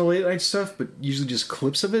watch some of the late night stuff, but usually just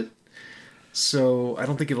clips of it. So I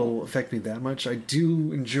don't think it'll affect me that much. I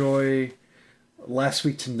do enjoy Last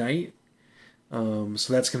Week Tonight, so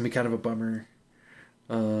that's gonna be kind of a bummer.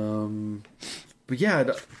 But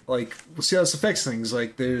yeah, like we'll see how this affects things.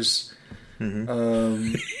 Like there's,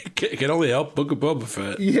 it can only help Book of Boba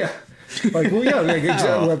Fett. Yeah, like well, yeah, like,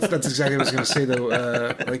 exactly. That's exactly what I was gonna say though.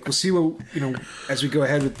 Like we'll see what as we go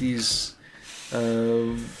ahead with these.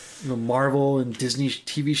 Marvel and Disney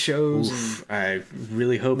TV shows. Oof, and I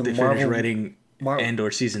really hope they finish writing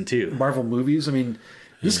Andor season 2. Marvel movies. I mean,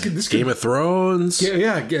 this Game of Thrones.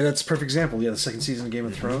 Yeah, that's a perfect example. Yeah, the second season of Game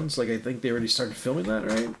of Thrones. Like I think they already started filming that,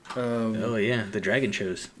 right? Oh yeah, the dragon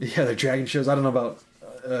shows. Yeah, the dragon shows. I don't know about.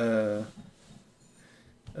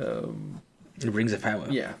 Rings of Power.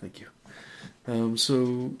 Yeah, thank you.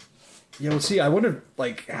 So Yeah, we'll see. I wonder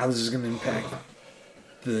like how this is going to impact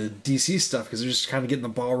the DC stuff because they're just kind of getting the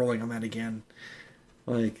ball rolling on that again.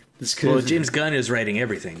 Like this could. Well, James Gunn is writing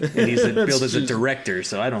everything, and he's billed as a director,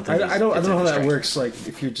 so I don't think. I don't know how that works. Like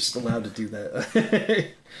if you're just allowed to do that,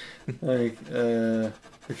 like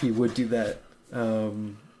if you would do that.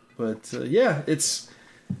 But yeah, it's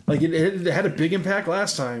like it had a big impact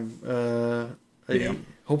last time.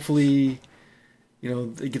 Hopefully,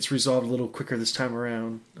 it gets resolved a little quicker this time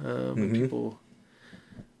around when people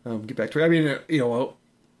get back to it. I mean, I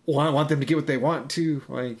want them to get what they want to.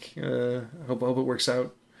 Like, I hope it works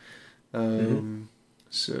out.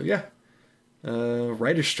 So yeah,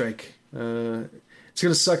 writer's strike. It's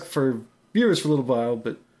gonna suck for viewers for a little while,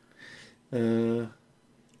 but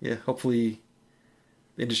yeah, hopefully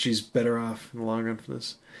the industry's better off in the long run for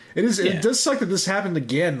this. It is. Yeah. It does suck that this happened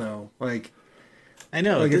again, though. Like, I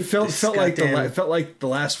know. Like it felt like the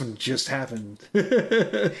last one just happened.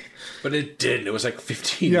 But it didn't. It was like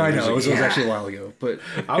 15 years ago. Yeah, I know. It was actually a while ago. But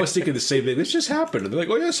I was thinking the same thing. This just happened. And they're like,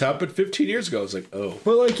 oh, yeah, this happened 15 years ago. I was like, oh.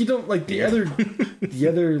 But like you don't like the other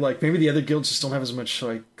like maybe the other guilds just don't have as much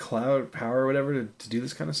like cloud power or whatever to do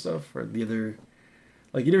this kind of stuff. Or the other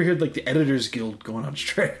like you never heard like the editors guild going on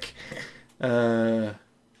strike.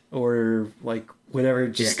 Or like whatever.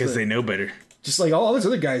 Just because they know better. Just like all those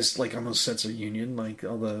other guys, like on those sets are union, like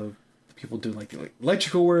all the people doing like the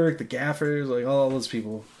electrical work, the gaffers, like all those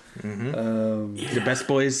people. The best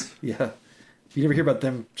boys. Yeah, you never hear about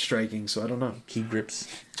them striking, so I don't know. Key grips.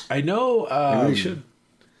 I know. Maybe they should.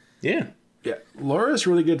 Yeah. Yeah, Laura's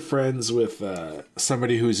really good friends with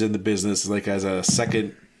somebody who's in the business, like as a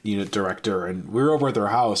second unit director, and we were over at their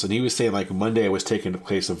house, and he was saying like Monday was taking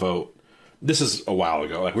place a vote. This is a while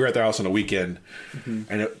ago. Like we were at their house on a weekend,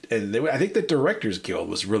 and I think the Directors Guild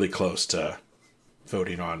was really close to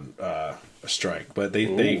voting on a strike, but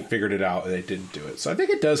they figured it out and they didn't do it. So I think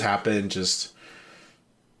it does happen. Just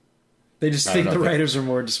they just think the writers are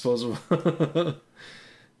more disposable,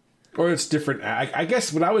 or it's different. I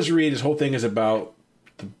guess what I was reading, this whole thing is about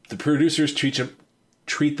the producers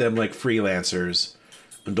treat them like freelancers.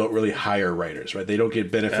 And don't really hire writers, right? They don't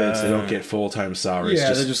get benefits. They don't get full-time salaries.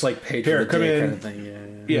 Yeah, they're just like paid for the day kind of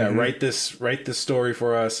thing. Yeah, write this story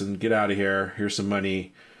for us and get out of here. Here's some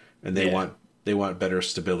money, and they want better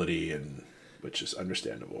stability, and which is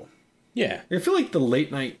understandable. Yeah, I feel like the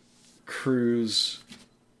late night crews.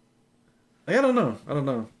 I don't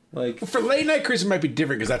know. Like for late night crews, it might be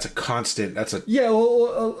different because that's a constant. That's a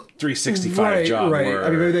 365 job. Right. Where,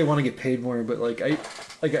 I mean, maybe they want to get paid more, but I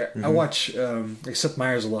watch Seth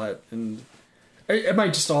Meyers a lot, and it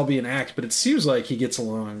might just all be an act, but it seems like he gets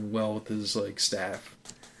along well with his like staff,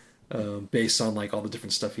 based on like all the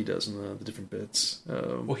different stuff he does and the different bits.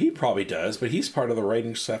 Well, he probay does, but he's part of the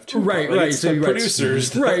writing staff too. Right. It's the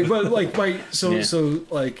producers, right? But like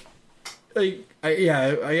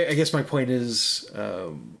I guess my point is,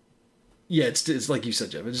 it's like you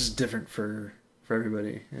said, Jeff. It's just different for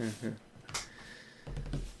everybody. Yeah.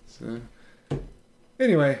 So.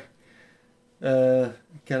 Anyway, kind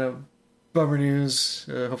of bummer news.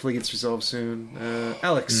 Hopefully it gets resolved soon.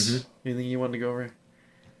 Alex, anything you wanted to go over?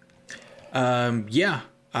 Yeah,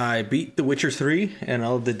 I beat The Witcher 3 and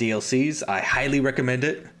all of the DLCs. I highly recommend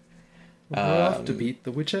it. We're off to beat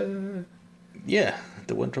The Witcher. Yeah,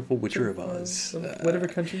 the wonderful Witcher of Oz. Whatever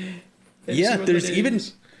country. Yeah, there's even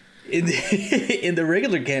in the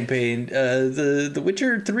regular campaign, the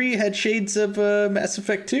Witcher 3 had shades of Mass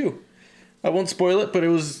Effect 2. I won't spoil it, but it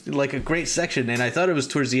was like a great section, and I thought it was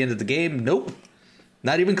towards the end of the game. Nope.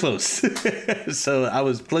 Not even close. So I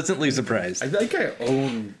was pleasantly surprised. I think I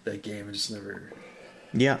own that game. I just never...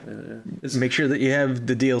 Yeah. Make sure that you have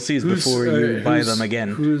the DLCs before you buy them again.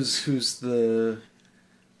 Who's the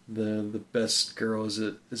best girl? Is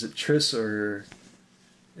it Triss or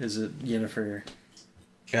is it Yennefer?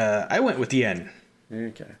 I went with Yen.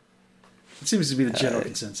 Okay. It seems to be the general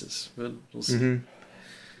consensus, but we'll see. Mm-hmm.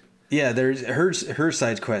 Yeah, there's her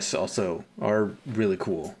side quests also are really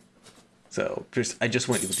cool. So I just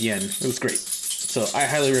went with Yen. It was great. So I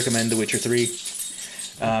highly recommend The Witcher 3.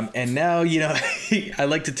 And now, I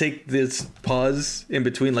like to take this pause in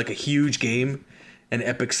between like a huge game, an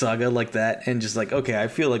epic saga like that, and just like, okay, I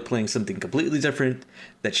feel like playing something completely different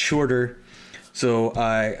that's shorter. So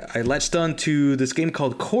I latched on to this game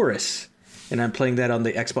called Chorus, and I'm playing that on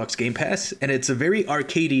the Xbox Game Pass, and it's a very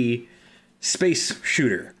arcadey space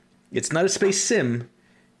shooter. It's not a space sim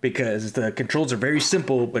because the controls are very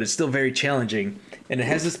simple, but it's still very challenging. And it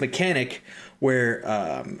has this mechanic where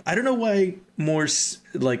I don't know why more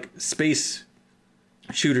like space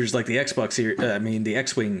shooters like the Xbox series, the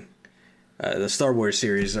X-Wing, the Star Wars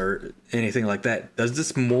series or anything like that does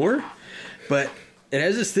this more. But it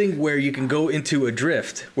has this thing where you can go into a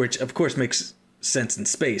drift, which of course makes sense in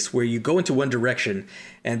space, where you go into one direction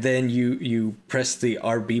and then you press the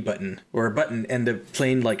RB button or a button and the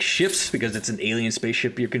plane like shifts because it's an alien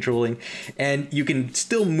spaceship you're controlling, and you can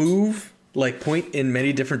still move, like point in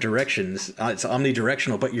many different directions. It's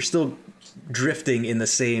omnidirectional, but you're still drifting in the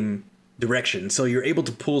same direction, so you're able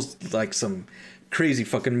to pull like some crazy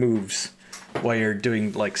fucking moves while you're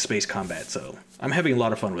doing like space combat. So I'm having a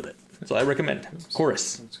lot of fun with it, so I recommend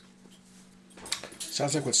Chorus.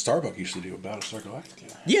 Sounds like what Starbuck used to do with Battlestar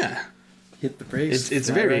Galactica. Yeah, Hit the brakes. it's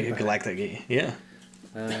very galactic. Yeah.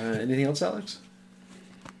 Anything else, Alex?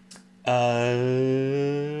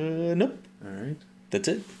 Nope. All right. That's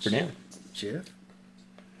it for now. Jeff?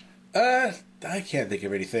 I can't think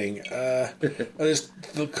of anything. Just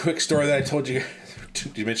the quick story that I told you.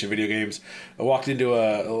 You mentioned video games. I walked into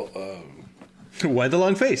Why the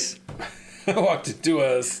long face? I walked into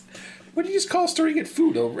a. What do you just call a store you get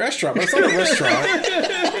food? A restaurant. But it's not a restaurant.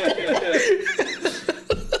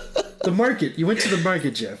 The market. You went to the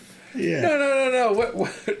market, Jeff. Yeah. No.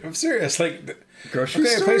 What? I'm serious. Like, Grocery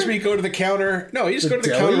store? a place where you go to the counter. No, you just go to the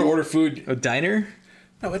deli? counter to order food. A diner?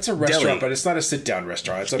 No, it's a restaurant, Deli. but it's not a sit-down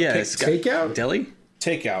restaurant. It's a It's got Takeout? Deli?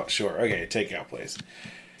 takeout. Sure, okay, takeout place.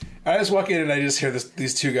 I just walk in and I just hear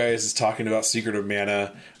these two guys talking about Secret of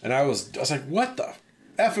Mana, and I was like, what the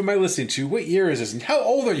F am I listening to? What year is this? And how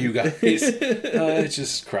old are you guys? It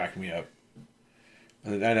just cracked me up.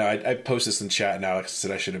 And I know I post this in chat now. I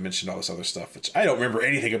said I should have mentioned all this other stuff, which I don't remember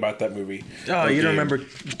anything about that movie. Oh, you don't remember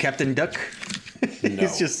Captain Duck? No.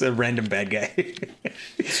 He's just a random bad guy.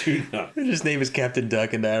 His name is Captain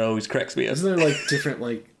Duck, and that always cracks me up. Isn't there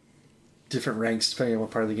different ranks depending on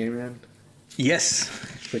what part of the game you're in? Yes.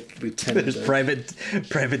 Like Lieutenant There's Duck.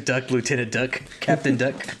 Private Duck, Lieutenant Duck, Captain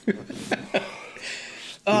Duck.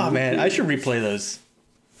 Oh man, I should replay those.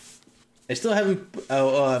 I still haven't.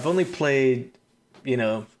 I've only played,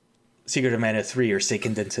 Secret of Mana 3 or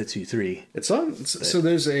Seiken Densetsu 3. It's on. So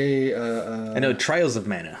there's a. I know Trials of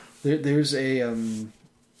Mana. There's a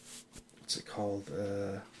what's it called?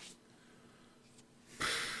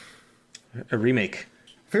 A remake. I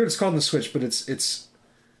forget what it's called on the Switch, but it's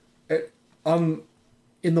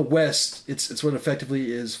in the West. It's what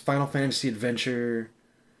effectively is Final Fantasy Adventure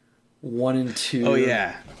 1 and 2. Oh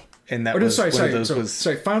yeah, and that was sorry.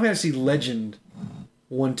 Final Fantasy Legend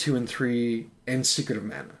 1, 2, and 3, and Secret of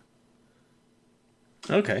Mana.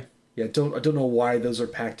 Okay. Yeah, I don't know why those are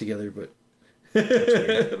packed together, but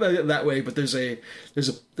that way. But there's a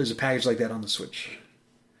package like that on the Switch.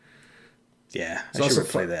 Yeah, It's I should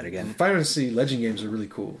also replay that again. Final Fantasy Legend games are really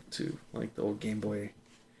cool too, like the old Game Boy.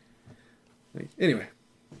 Anyway.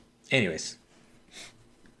 Anyways.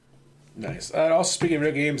 Nice. Also, speaking of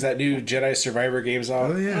video games, that new Jedi Survivor game's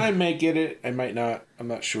out. Oh, yeah. I may get it. I might not. I'm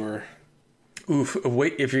not sure. Oof!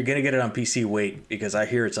 Wait, if you're gonna get it on PC, wait, because I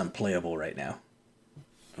hear it's unplayable right now.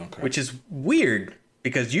 Okay. Which is weird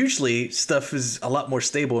because usually stuff is a lot more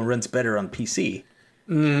stable and runs better on PC.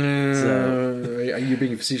 Are you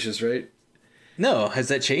being facetious, right? No, has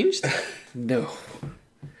that changed? No.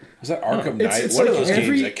 Was that Arkham Knight? It's One like of those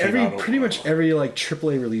games that came out pretty much every like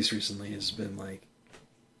AAA release recently has been like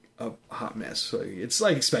a hot mess. So it's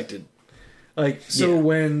like expected. Like so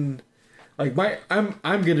when like I'm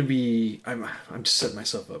just setting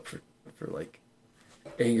myself up for like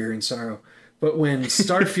anger and sorrow. But when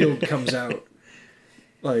Starfield comes out,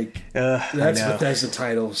 like that's Bethesda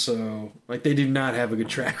title, so like they do not have a good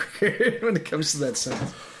track record when it comes to that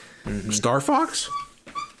sense. Mm-hmm. Star Fox?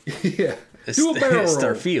 Yeah. Do a barrel roll.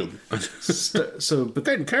 Starfield. But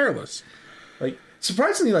then careless. Like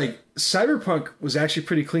surprisingly, like Cyberpunk was actually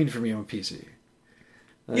pretty clean for me on PC.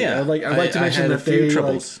 Yeah, I'd like to mention had a that few they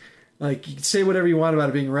troubles. like you can say whatever you want about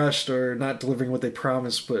it being rushed or not delivering what they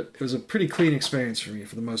promised, but it was a pretty clean experience for me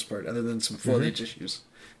for the most part, other than some foliage issues.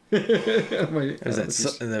 There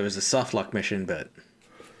was a soft lock mission, but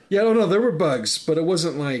yeah, no, there were bugs, but it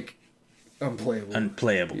wasn't like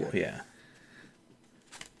unplayable. Yeah.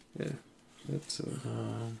 That's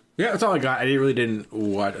That's all I got. I didn't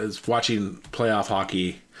watch. I was watching playoff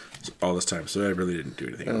hockey all this time, so I really didn't do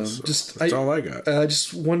anything else. So that's all I got.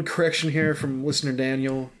 Just one correction here from listener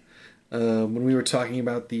Daniel. When we were talking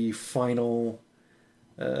about the final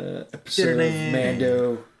episode of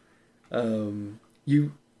Mando,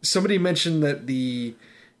 somebody mentioned that the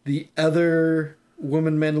other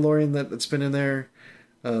woman Mandalorian that's been in there,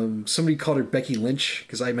 somebody called her Becky Lynch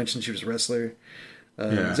because I mentioned she was a wrestler.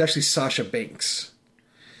 It's actually Sasha Banks.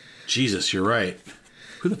 Jesus, you're right.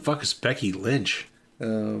 Who the fuck is Becky Lynch?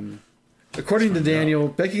 According to Daniel,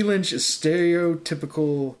 Becky Lynch is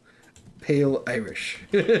stereotypical pale Irish.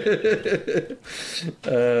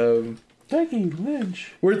 Becky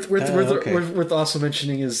Lynch. Worth also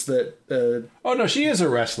mentioning is that. Oh no, she is a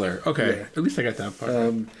wrestler. Okay, Yeah. at least I got that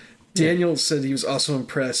part. Daniel said he was also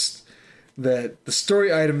impressed that the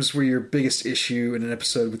story items were your biggest issue in an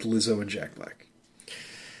episode with Lizzo and Jack Black.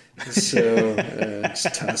 So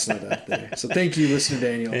just tossing that out there. So thank you, listener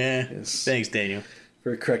Daniel. Yeah. Yes, Thanks, Daniel.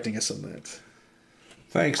 for correcting us on that.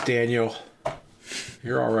 Thanks, Daniel.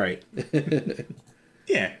 You're all right.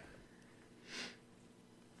 Yeah.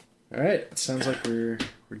 All right, it sounds like we're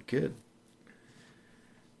good.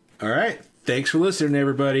 All right. Thanks for listening,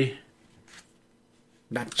 everybody.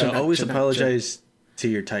 Always apologize to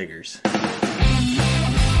your tigers.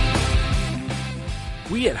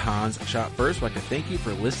 We at Hans Shot First would like to thank you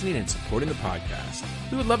for listening and supporting the podcast.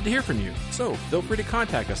 We would love to hear from you, so feel free to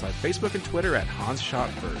contact us on Facebook and Twitter at Hans Shot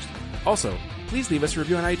First. Also, please leave us a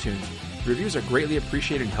review on iTunes. Reviews are greatly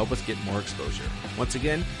appreciated and help us get more exposure. Once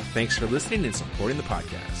again, thanks for listening and supporting the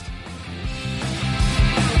podcast.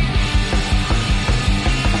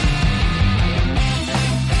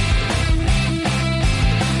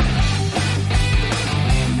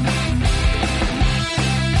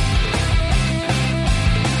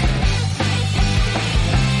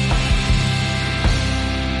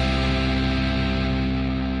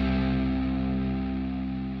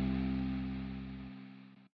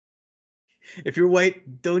 If you're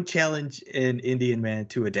white, don't challenge an Indian man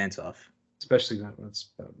to a dance-off. Especially not when it's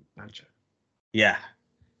about matcha. Yeah,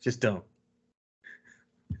 just don't.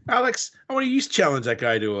 Alex, I want to challenge that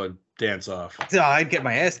guy to a dance-off. Oh, I'd get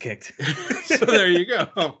my ass kicked. So there you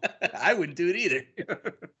go. I wouldn't do it either.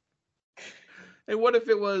 And what if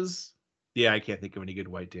it was... Yeah, I can't think of any good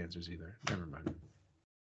white dancers either. Never mind.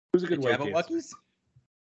 Who's a good white dancer? Jabberwockies?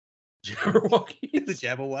 Jabberwockies? The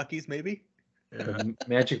Jabberwockies, maybe?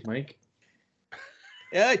 Magic Mike.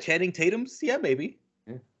 Yeah, Channing Tatum's? Yeah, maybe.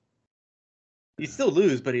 Yeah. He'd still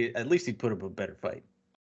lose, but at least he'd put up a better fight.